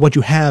 and what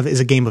you have is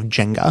a game of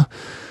Jenga.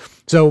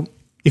 So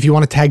if you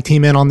want to tag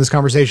team in on this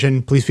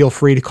conversation, please feel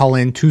free to call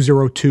in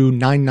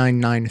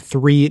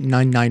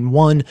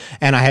 202-999-3991.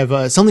 And I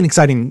have something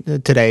exciting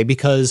today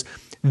because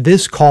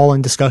this call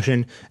and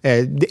discussion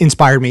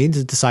inspired me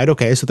to decide,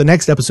 okay, so the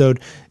next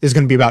episode is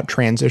going to be about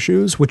trans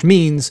issues, which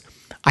means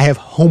I have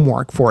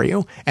homework for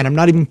you. And I'm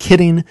not even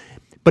kidding,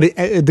 but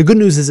the good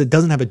news is it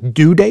doesn't have a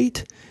due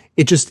date.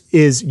 It just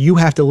is you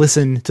have to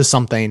listen to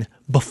something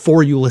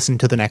before you listen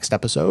to the next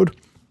episode.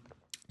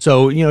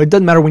 So, it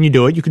doesn't matter when you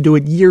do it. You could do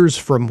it years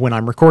from when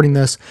I'm recording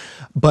this.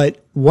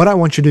 But what I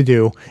want you to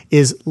do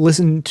is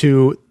listen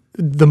to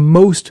the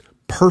most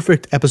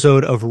perfect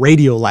episode of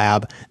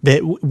Radiolab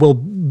that will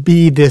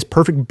be this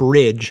perfect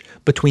bridge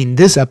between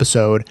this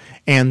episode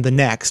and the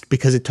next,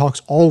 because it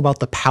talks all about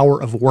the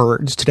power of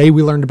words. Today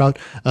we learned about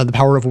the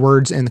power of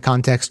words in the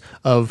context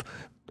of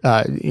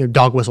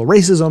dog whistle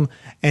racism,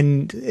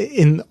 and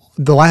in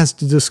the last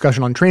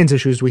discussion on trans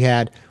issues we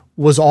had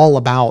was all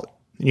about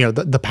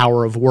the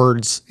power of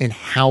words and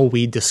how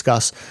we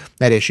discuss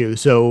that issue.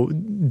 So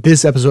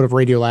this episode of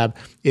Radiolab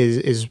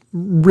is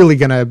really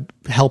going to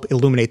help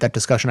illuminate that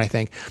discussion, I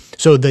think.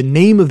 So the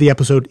name of the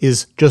episode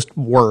is just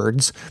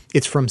Words.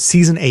 It's from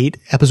season 8,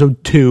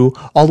 episode 2,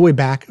 all the way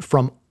back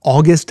from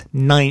August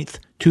 9th,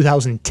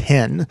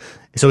 2010.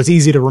 So it's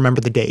easy to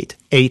remember the date,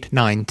 8,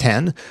 9,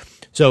 10.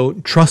 So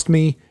trust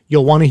me,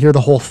 you'll want to hear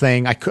the whole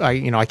thing. I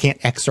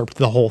can't excerpt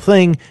the whole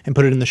thing and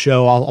put it in the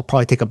show. I'll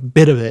probably take a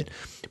bit of it.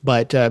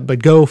 But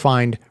go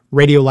find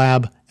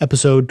Radiolab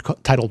episode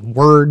titled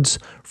Words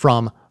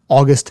from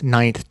August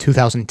 9th,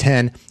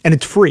 2010. And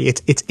it's free.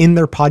 It's in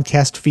their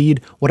podcast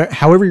feed.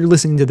 However you're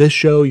listening to this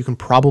show, you can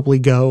probably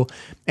go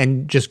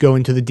and just go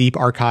into the deep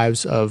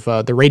archives of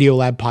the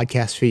Radiolab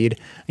podcast feed.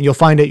 And you'll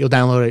find it, you'll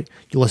download it,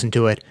 you'll listen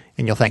to it,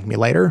 and you'll thank me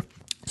later.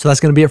 So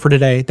that's going to be it for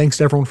today. Thanks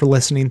to everyone for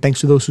listening.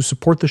 Thanks to those who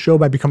support the show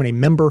by becoming a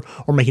member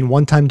or making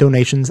one-time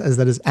donations, as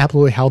that is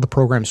absolutely how the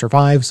program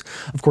survives.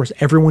 Of course,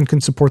 everyone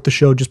can support the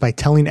show just by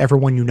telling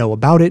everyone you know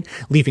about it,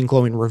 leaving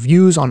glowing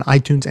reviews on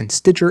iTunes and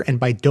Stitcher, and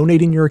by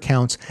donating your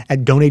accounts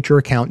at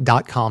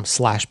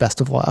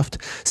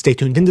donateyouraccount.com/bestofleft. Stay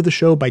tuned into the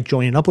show by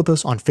joining up with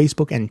us on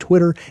Facebook and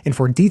Twitter. And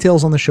for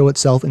details on the show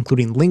itself,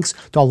 including links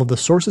to all of the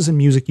sources and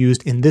music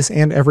used in this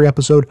and every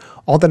episode,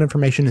 all that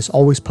information is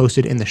always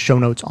posted in the show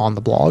notes on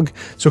the blog.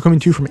 So coming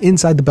to you from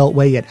inside the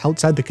Beltway yet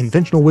outside the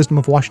conventional wisdom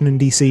of Washington,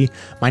 D.C.,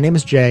 my name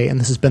is Jay, and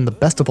this has been the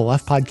Best of the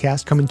Left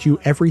podcast, coming to you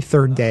every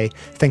third day,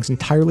 thanks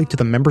entirely to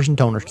the members and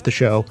donors to the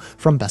show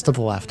from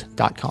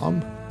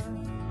bestoftheleft.com.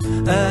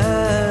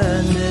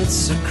 And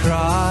it's a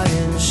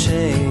crying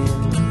shame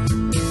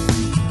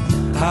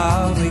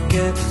how we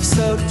get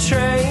so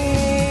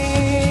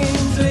trained.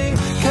 We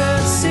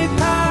can't see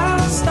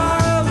past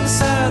our own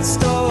sad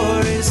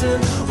stories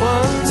and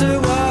wonder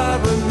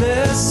what we're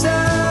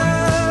missing.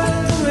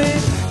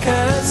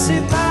 Can't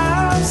see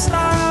past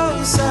our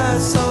own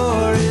sad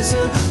stories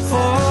and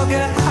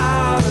forget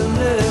how to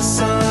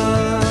listen.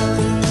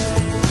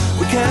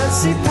 We can't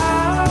see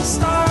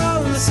past our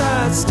own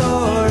sad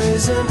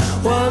stories and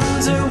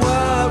wonder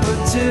what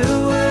we're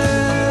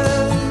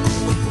doing.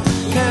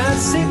 Can't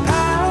see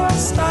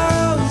past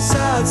our own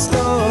sad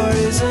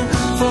stories and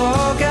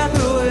forget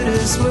who it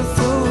is we're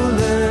fooling.